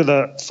turn to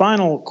the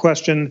final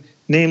question,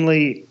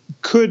 namely,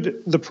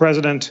 could the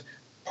president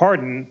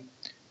pardon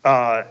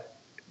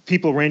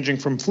people ranging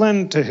from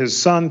Flynn to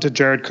his son to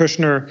Jared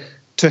Kushner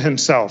to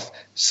himself?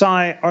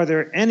 Sai, are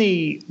there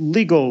any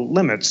legal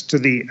limits to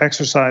the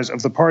exercise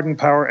of the pardon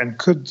power, and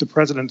could the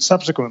president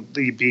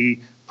subsequently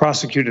be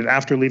prosecuted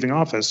after leaving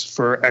office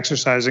for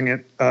exercising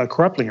it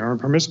corruptly or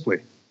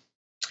impermissibly?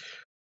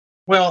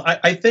 Well,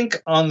 I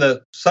think on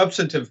the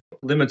substantive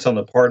limits on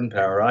the pardon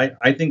power,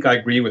 I think I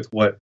agree with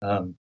what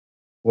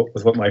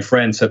my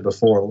friend said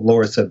before,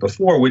 Laura said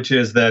before, which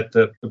is that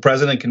the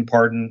president can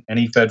pardon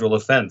any federal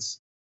offense.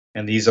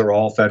 And these are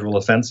all federal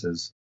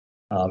offenses.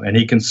 And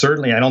he can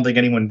certainly, I don't think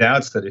anyone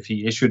doubts that if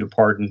he issued a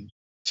pardon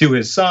to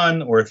his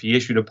son, or if he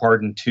issued a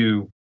pardon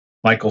to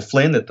Michael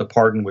Flynn, that the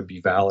pardon would be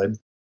valid.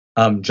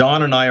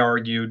 John and I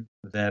argued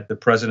that the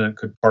president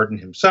could pardon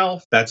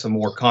himself. That's a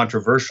more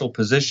controversial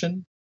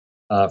position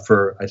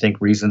for, I think,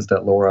 reasons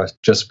that Laura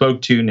just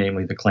spoke to,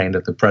 namely the claim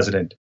that the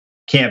president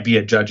can't be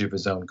a judge of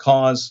his own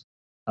cause.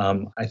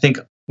 I think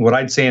what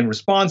I'd say in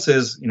response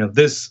is,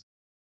 this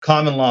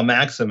common law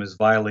maxim is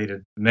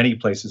violated in many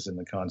places in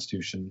the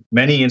Constitution.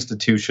 Many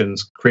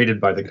institutions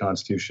created by the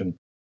Constitution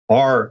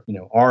are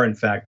in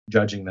fact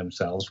judging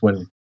themselves.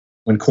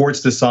 When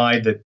courts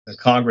decide that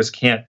Congress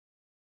can't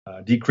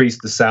decrease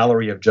the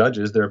salary of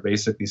judges, they're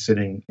basically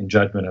sitting in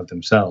judgment of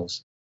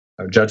themselves,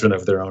 or judgment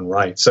of their own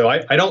rights. So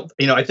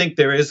I think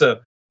there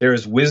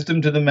is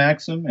wisdom to the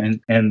maxim,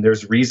 and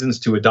there's reasons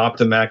to adopt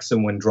the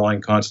maxim when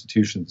drawing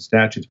constitutions and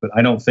statutes. But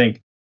I don't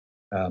think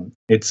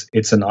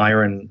it's an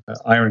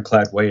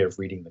ironclad way of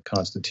reading the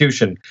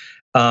Constitution.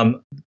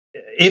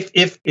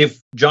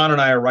 If John and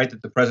I are right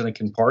that the president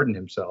can pardon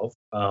himself,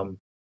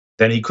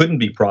 then he couldn't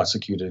be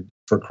prosecuted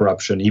for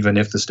corruption, even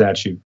if the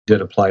statute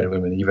did apply to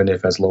him, and even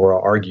if, as Laura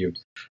argued,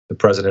 the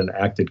president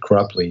acted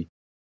corruptly.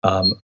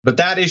 But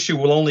that issue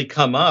will only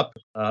come up,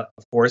 of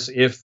course,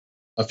 if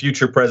a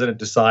future president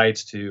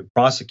decides to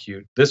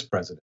prosecute this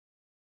president.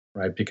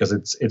 Right, because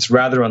it's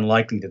rather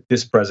unlikely that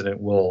this president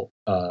will,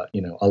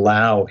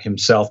 allow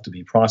himself to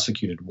be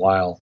prosecuted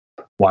while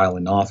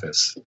in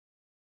office.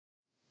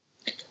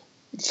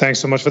 Thanks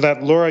so much for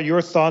that. Laura,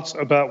 your thoughts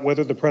about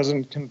whether the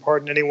president can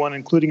pardon anyone,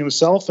 including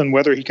himself, and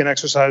whether he can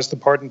exercise the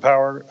pardon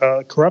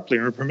power corruptly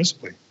or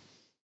permissibly?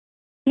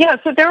 Yeah,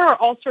 so there are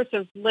all sorts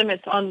of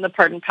limits on the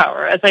pardon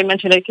power. As I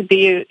mentioned, it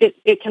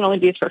can only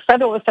be used for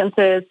federal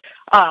offenses.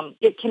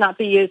 It cannot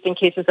be used in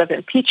cases of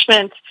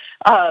impeachment,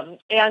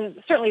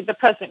 and certainly the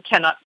president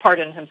cannot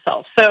pardon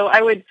himself. So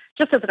I would,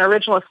 just as an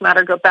originalist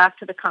matter, go back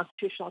to the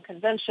Constitutional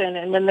Convention,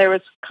 and when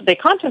they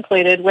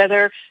contemplated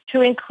whether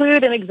to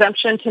include an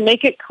exemption to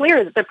make it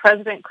clear that the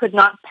president could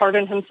not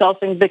pardon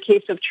himself in the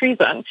case of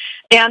treason.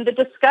 And the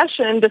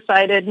discussion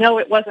decided no,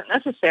 it wasn't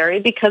necessary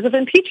because of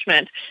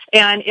impeachment.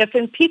 And if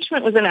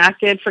impeachment was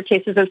enacted for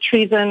cases of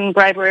treason,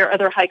 bribery, or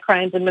other high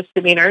crimes and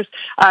misdemeanors,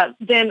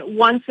 then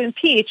once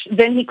impeached,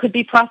 then he could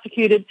be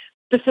prosecuted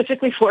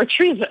specifically for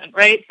treason,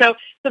 right? So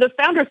the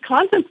founders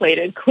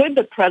contemplated, could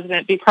the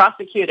president be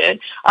prosecuted?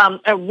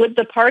 Would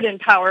the pardon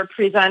power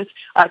present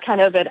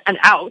kind of an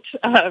out,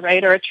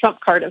 right, or a trump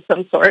card of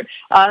some sort?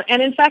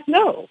 And in fact,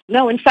 no.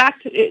 In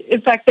fact,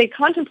 they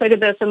contemplated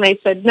this and they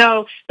said,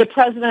 no, the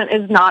president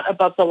is not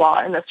above the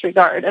law in this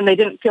regard. And they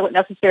didn't feel it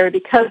necessary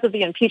because of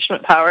the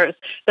impeachment powers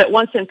that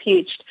once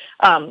impeached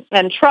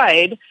and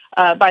tried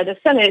by the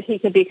Senate, he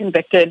could be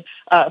convicted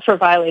for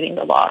violating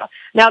the law.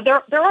 Now,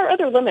 there are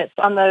other limits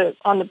on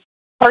the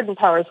pardon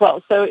power as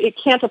well. So it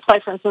can't apply,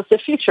 for instance, to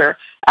future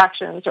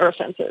actions or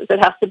offenses. It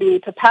has to be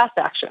to past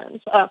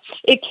actions.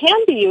 It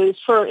can be used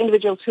for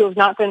individuals who have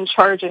not been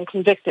charged and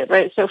convicted,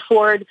 right? So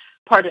Ford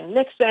pardoned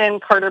Nixon,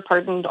 Carter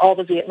pardoned all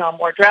the Vietnam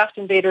War draft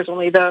invaders.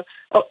 Only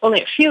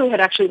a few had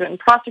actually been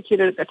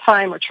prosecuted at the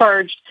time or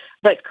charged,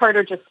 but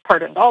Carter just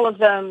pardoned all of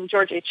them.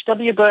 George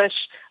H.W. Bush,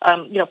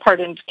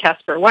 pardoned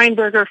Caspar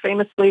Weinberger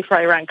famously for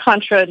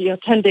Iran-Contra,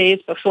 10 days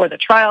before the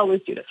trial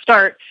was due to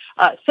start.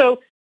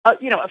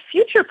 A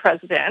future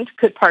president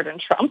could pardon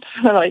Trump.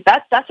 Like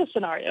that's a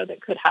scenario that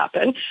could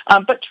happen.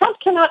 But Trump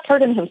cannot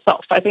pardon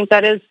himself. I think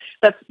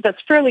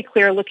that's fairly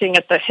clear looking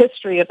at the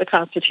history of the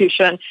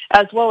Constitution,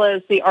 as well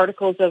as the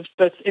articles of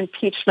both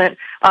impeachment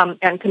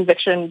and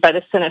conviction by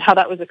the Senate, how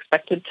that was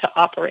expected to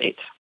operate.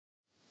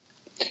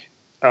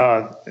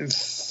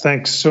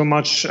 Thanks so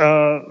much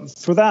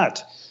for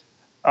that.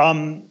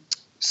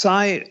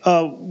 Cy,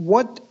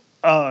 what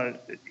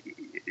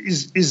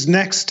is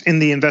next in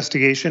the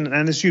investigation?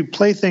 And as you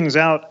play things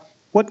out,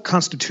 what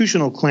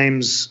constitutional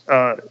claims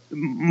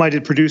might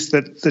it produce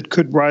that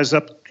could rise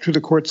up through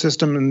the court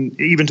system and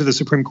even to the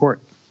Supreme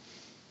Court?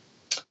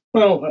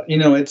 Well,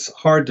 it's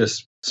hard to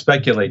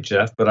speculate,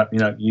 Jeff, but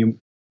you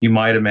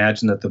might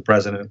imagine that the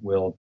president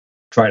will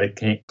try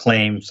to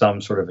claim some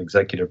sort of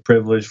executive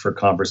privilege for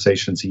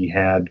conversations he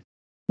had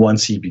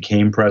once he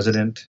became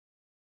president.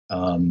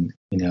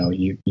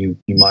 You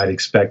might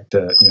expect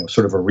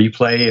sort of a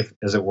replay,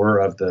 as it were,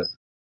 of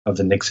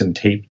the Nixon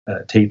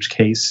tapes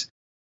case.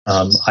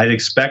 I'd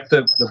expect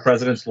the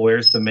president's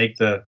lawyers to make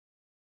the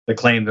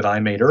claim that I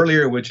made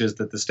earlier, which is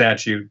that the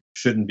statute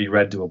shouldn't be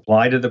read to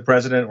apply to the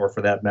president, or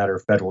for that matter,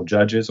 federal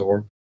judges,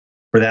 or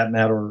for that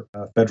matter,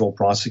 federal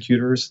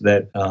prosecutors.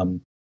 That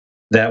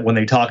when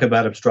they talk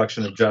about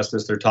obstruction of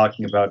justice, they're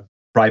talking about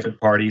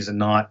private parties and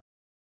not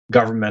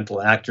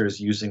governmental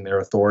actors using their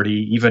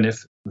authority, even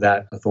if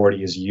that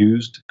authority is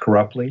used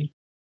corruptly.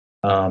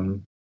 But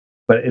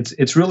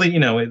it's really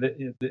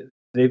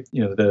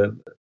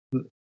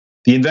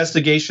the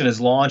investigation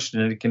is launched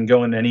and it can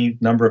go in any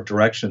number of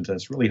directions. And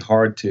it's really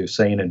hard to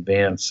say in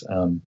advance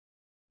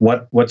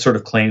what sort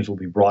of claims will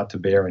be brought to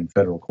bear in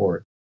federal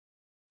court.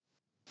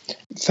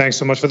 Thanks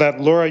so much for that.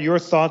 Laura, your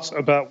thoughts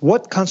about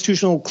what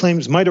constitutional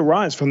claims might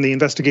arise from the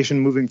investigation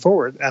moving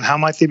forward and how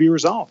might they be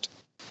resolved?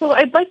 Well,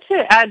 I'd like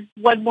to add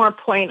one more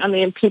point on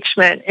the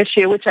impeachment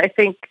issue, which I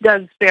think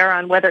does bear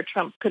on whether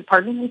Trump could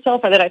pardon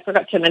himself, that I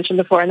forgot to mention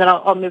before, and then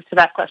I'll move to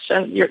that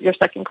question, your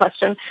second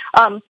question.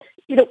 One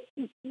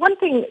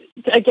thing,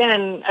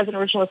 again, as an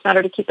originalist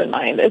matter to keep in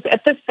mind, is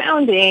at the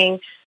founding,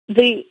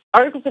 the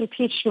articles of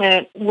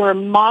impeachment were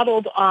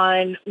modeled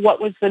on what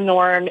was the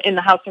norm in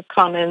the House of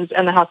Commons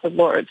and the House of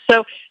Lords.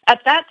 So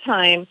at that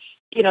time,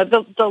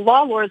 the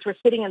law lords were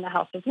sitting in the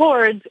House of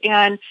Lords,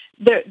 and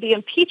the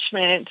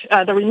impeachment,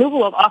 the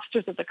removal of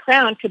officers of the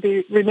crown could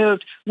be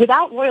removed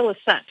without royal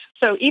assent.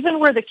 So even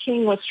where the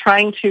king was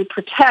trying to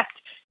protect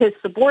his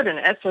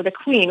subordinates, or the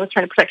queen was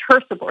trying to protect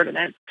her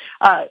subordinates,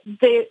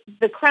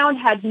 the crown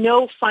had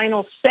no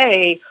final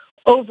say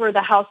over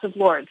the House of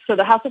Lords. So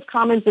the House of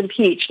Commons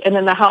impeached, and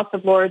then the House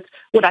of Lords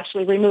would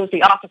actually remove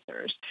the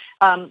officers,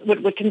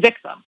 would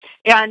convict them.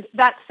 And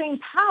that same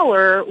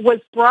power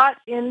was brought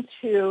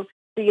into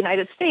the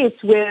United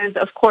States with,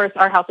 of course,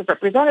 our House of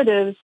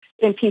Representatives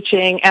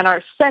impeaching and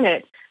our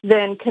Senate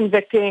then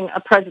convicting a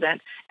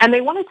president. And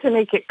they wanted to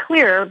make it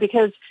clear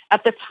because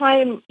at the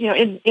time,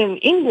 in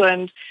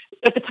England,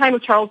 at the time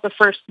of Charles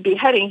I's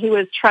beheading, he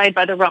was tried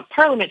by the Rump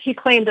Parliament. He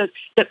claimed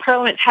that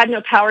Parliament had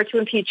no power to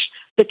impeach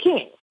the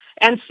king.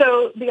 And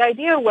so the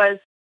idea was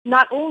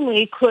not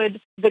only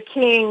could the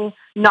king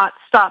not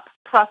stop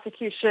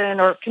prosecution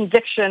or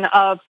conviction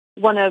of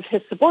one of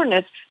his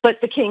subordinates,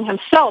 but the king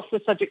himself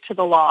was subject to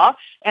the law.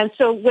 And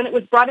so when it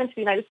was brought into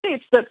the United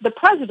States, the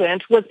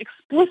president was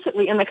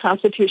explicitly in the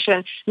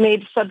Constitution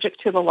made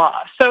subject to the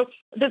law. So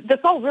this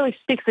all really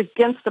speaks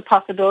against the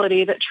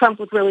possibility that Trump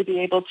would really be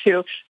able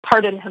to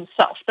pardon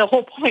himself. The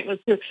whole point was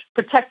to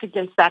protect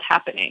against that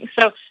happening.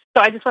 So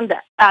I just wanted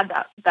to add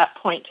that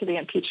point to the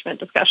impeachment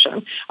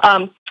discussion.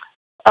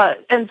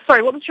 And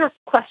sorry, what was your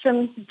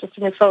question, just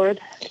to move forward?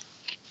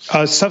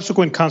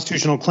 Subsequent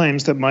constitutional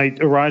claims that might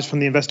arise from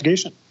the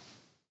investigation.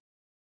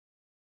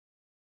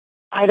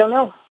 I don't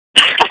know.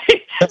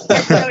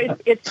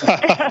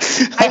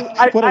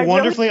 What a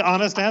wonderfully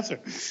honest answer.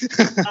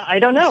 I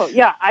don't know.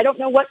 Yeah, I don't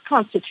know what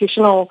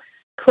constitutional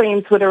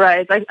claims would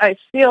arise. I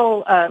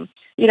feel,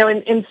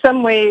 in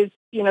some ways,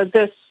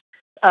 this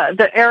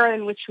the era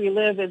in which we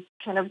live is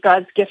kind of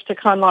God's gift to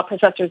con law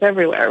professors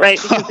everywhere,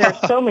 right? Because there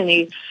are so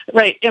many,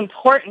 right,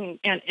 important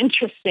and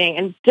interesting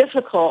and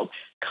difficult,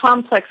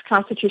 complex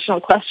constitutional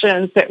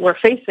questions that we're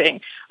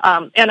facing.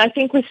 And I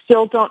think we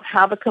still don't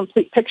have a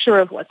complete picture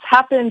of what's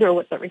happened or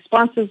what the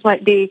responses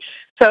might be.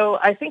 So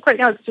I think right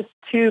now it's just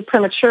too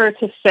premature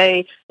to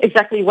say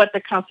exactly what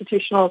the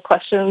constitutional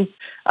questions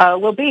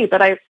will be,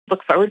 but I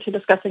look forward to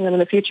discussing them in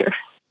the future.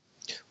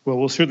 Well,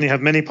 we'll certainly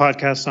have many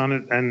podcasts on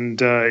it,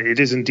 and it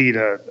is indeed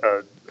a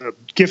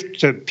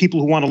gift to people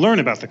who want to learn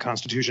about the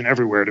Constitution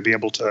everywhere to be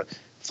able to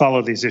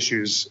follow these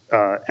issues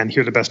and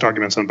hear the best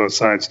arguments on both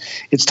sides.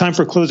 It's time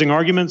for closing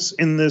arguments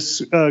in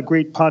this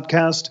great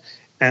podcast.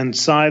 And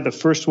Cy, the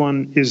first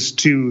one is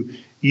to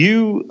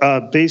you,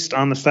 based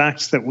on the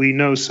facts that we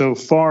know so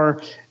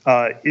far.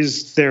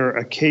 Is there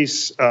a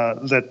case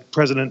that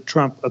President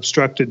Trump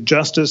obstructed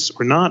justice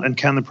or not? And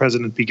can the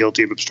president be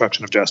guilty of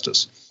obstruction of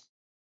justice?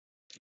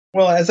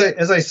 Well, as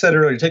I said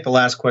earlier, take the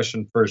last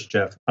question first,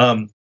 Jeff.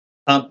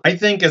 I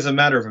think as a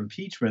matter of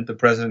impeachment, the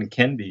president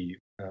can be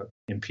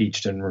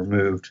impeached and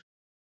removed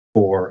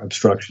for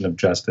obstruction of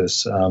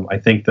justice. I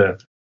think the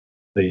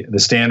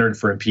standard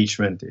for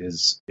impeachment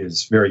is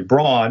very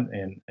broad,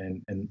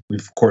 and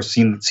we've of course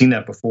seen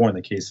that before in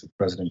the case of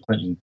President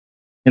Clinton.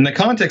 In the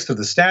context of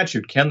the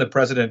statute, can the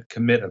president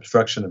commit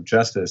obstruction of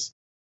justice?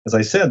 As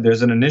I said,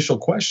 there's an initial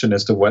question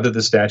as to whether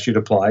the statute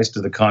applies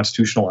to the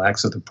constitutional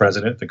acts of the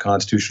president, the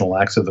constitutional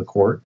acts of the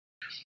court,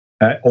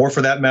 or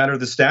for that matter,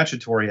 the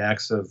statutory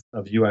acts of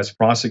U.S.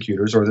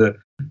 prosecutors or the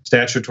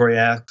statutory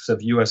acts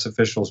of U.S.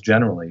 officials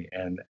generally.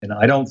 And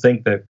I don't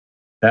think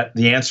that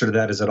the answer to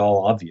that is at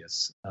all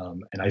obvious.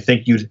 And I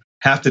think you'd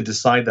have to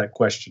decide that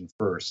question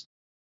first.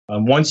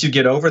 Once you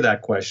get over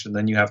that question,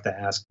 then you have to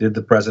ask, did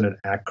the president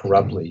act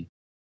corruptly?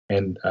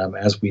 And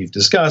as we've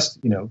discussed,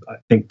 I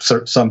think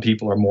some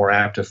people are more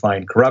apt to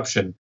find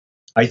corruption.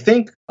 I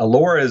think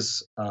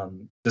Laura's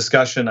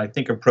discussion,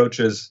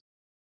 approaches.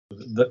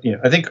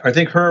 I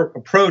think her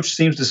approach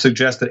seems to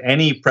suggest that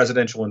any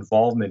presidential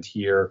involvement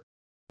here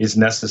is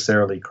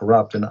necessarily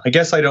corrupt, and I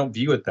guess I don't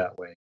view it that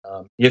way.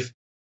 If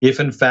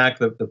in fact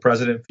the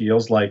president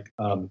feels like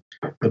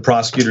the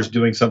prosecutor's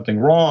doing something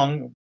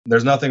wrong,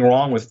 there's nothing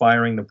wrong with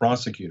firing the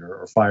prosecutor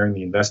or firing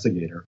the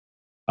investigator.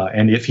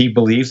 And if he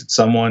believes that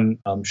someone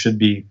should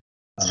be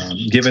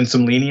given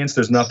some lenience,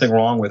 there's nothing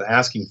wrong with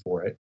asking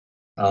for it.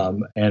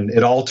 And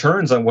it all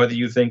turns on whether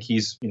you think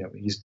he's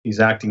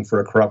acting for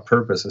a corrupt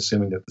purpose,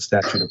 assuming that the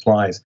statute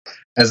applies.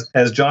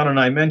 As John and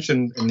I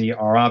mentioned in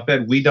our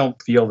op-ed, we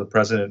don't feel the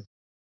president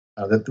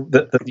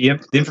that the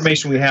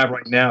information we have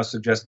right now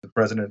suggests that the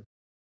president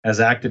has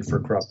acted for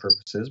corrupt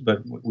purposes,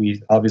 but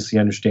we obviously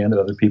understand that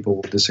other people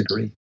will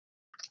disagree.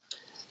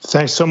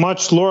 Thanks so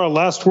much, Laura.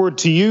 Last word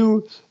to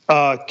you.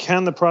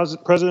 Can the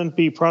president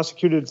be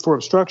prosecuted for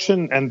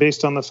obstruction? And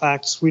based on the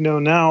facts we know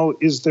now,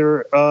 is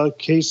there a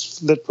case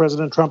that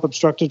President Trump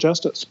obstructed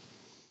justice?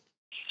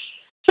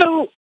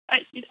 So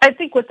I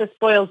think what this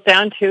boils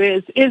down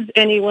to is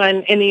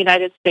anyone in the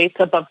United States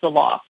above the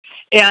law?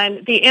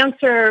 And the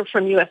answer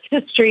from U.S.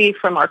 history,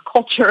 from our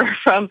culture,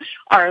 from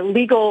our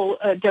legal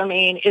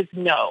domain is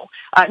no.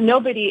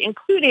 Nobody,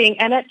 including,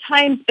 and at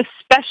times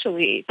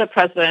especially the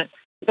president,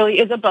 really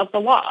is above the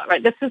law,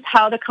 right? This is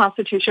how the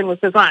Constitution was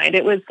designed.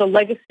 It was the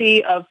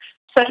legacy of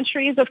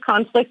centuries of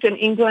conflict in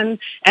England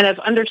and of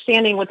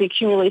understanding what the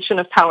accumulation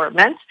of power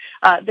meant.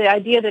 The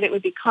idea that it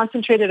would be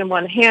concentrated in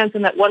one hand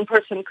and that one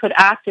person could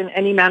act in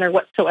any manner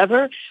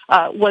whatsoever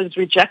was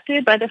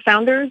rejected by the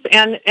founders.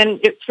 And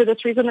it's for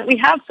this reason that we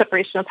have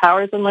separation of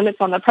powers and limits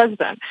on the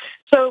president.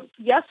 So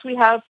yes, we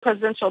have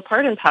presidential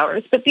pardon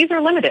powers, but these are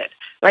limited,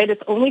 right?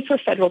 It's only for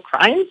federal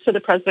crimes, so the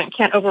president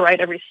can't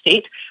override every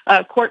state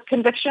court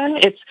conviction.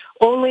 It's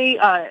only,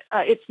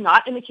 it's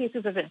not in the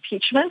cases of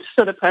impeachment,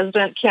 so the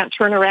president can't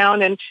turn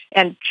around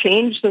and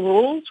change the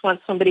rules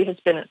once somebody has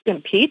been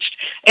impeached.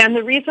 And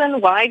the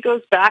reason why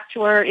goes back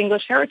to our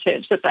English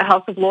heritage, that the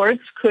House of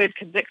Lords could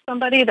convict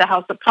somebody, the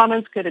House of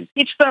Commons could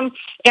impeach them,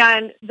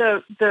 and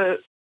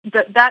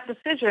that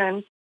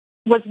decision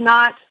was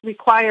not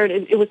required.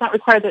 It was not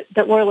required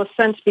that royal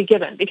assent be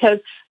given because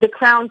the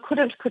crown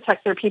couldn't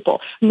protect their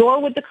people,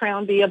 nor would the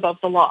crown be above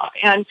the law.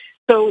 And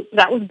So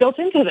that was built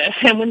into this.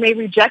 And when they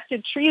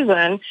rejected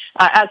treason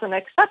as an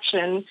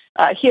exception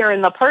here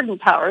in the pardon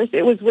powers,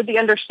 it was with the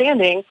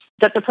understanding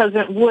that the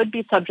president would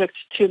be subject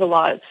to the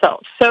law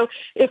itself. So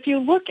if you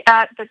look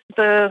at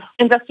the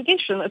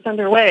investigation that's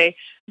underway,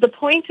 the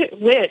point at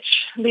which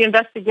the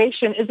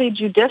investigation is a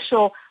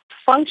judicial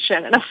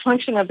function and a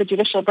function of the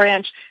judicial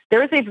branch,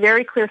 there is a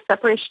very clear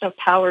separation of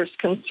powers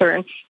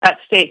concern at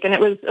stake. And it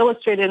was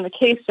illustrated in the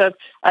case of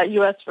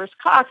U.S. versus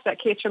Cox, that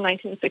case from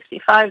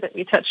 1965 that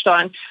we touched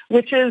on,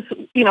 which is,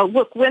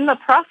 look, when the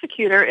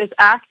prosecutor is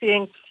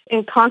acting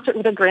in concert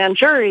with a grand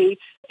jury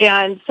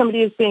and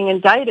somebody is being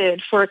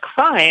indicted for a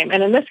crime,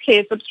 and in this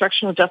case,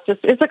 obstruction of justice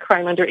is a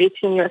crime under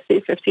 18 U.S.C.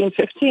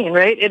 1515,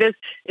 right? It is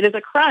a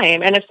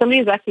crime. And if somebody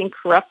is acting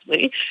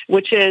corruptly,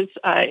 which is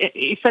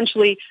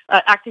essentially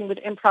acting with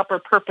improper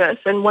purpose,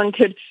 and one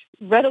could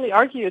readily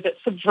argue that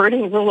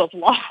subverting rule of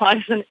law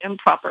is an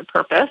improper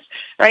purpose,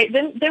 right?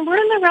 Then we're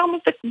in the realm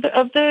of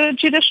the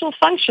judicial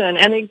function,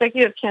 and the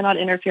executive cannot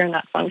interfere in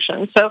that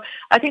function. So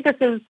I think this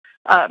is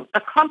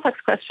a complex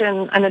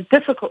question and a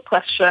difficult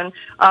question,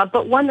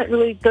 but one that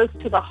really goes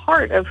to the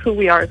heart of who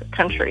we are as a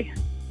country.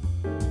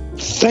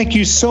 Thank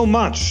you so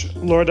much,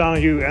 Laura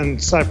Donoghue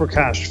and Sai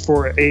Prakash,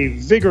 for a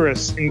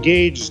vigorous,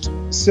 engaged,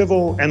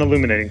 civil, and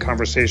illuminating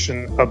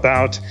conversation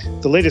about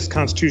the latest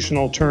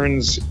constitutional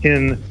turns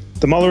in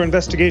the Mueller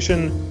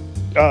investigation.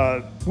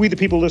 We the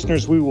People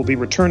listeners, we will be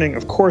returning,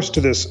 of course,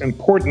 to this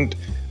important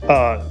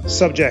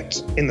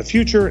subject in the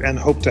future and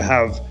hope to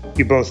have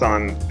you both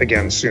on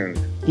again soon.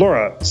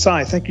 Laura,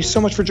 Sai, thank you so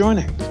much for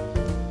joining.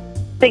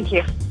 Thank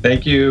you.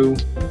 Thank you.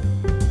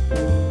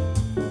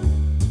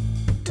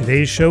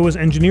 Today's show was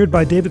engineered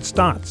by David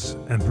Stotts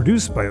and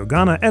produced by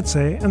Ogana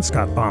Etse and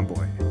Scott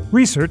Bomboy.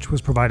 Research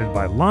was provided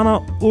by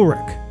Lana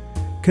Ulrich.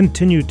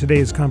 Continue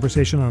today's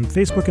conversation on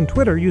Facebook and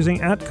Twitter using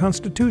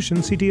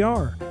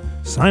 @ConstitutionCTR.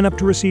 Sign up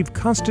to receive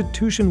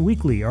Constitution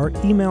Weekly, our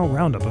email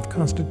roundup of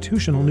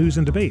constitutional news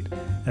and debate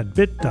at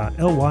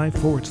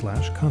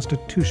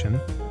bit.ly/Constitution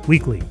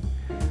Weekly.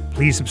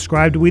 Please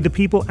subscribe to We the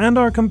People and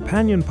our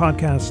companion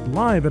podcast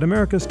live at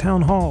America's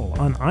Town Hall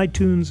on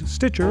iTunes,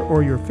 Stitcher,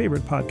 or your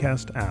favorite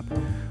podcast app.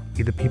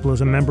 We the People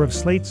is a member of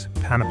Slate's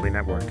Panoply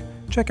Network.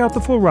 Check out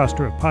the full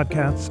roster of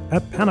podcasts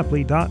at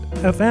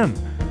panoply.fm.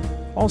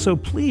 Also,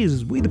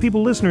 please, We the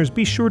People listeners,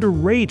 be sure to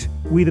rate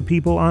We the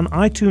People on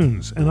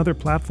iTunes and other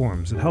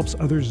platforms. It helps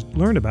others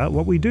learn about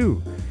what we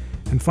do.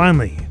 And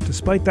finally,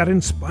 despite that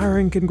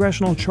inspiring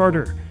congressional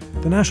charter,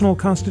 the National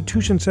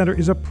Constitution Center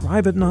is a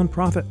private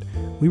nonprofit.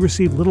 We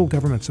receive little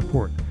government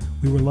support.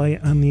 We rely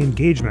on the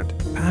engagement,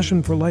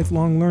 passion for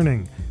lifelong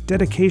learning,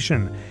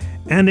 dedication,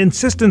 and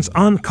insistence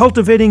on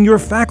cultivating your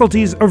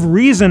faculties of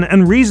reason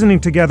and reasoning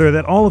together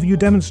that all of you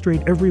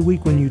demonstrate every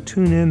week when you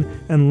tune in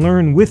and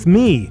learn with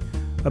me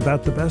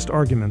about the best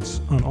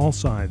arguments on all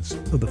sides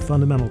of the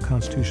fundamental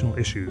constitutional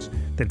issues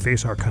that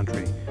face our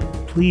country.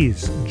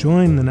 Please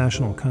join the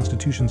National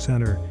Constitution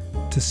Center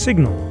to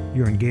signal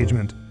your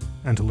engagement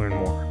and to learn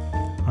more.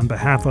 On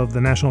behalf of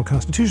the National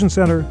Constitution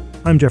Center,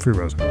 I'm Jeffrey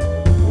Rosen.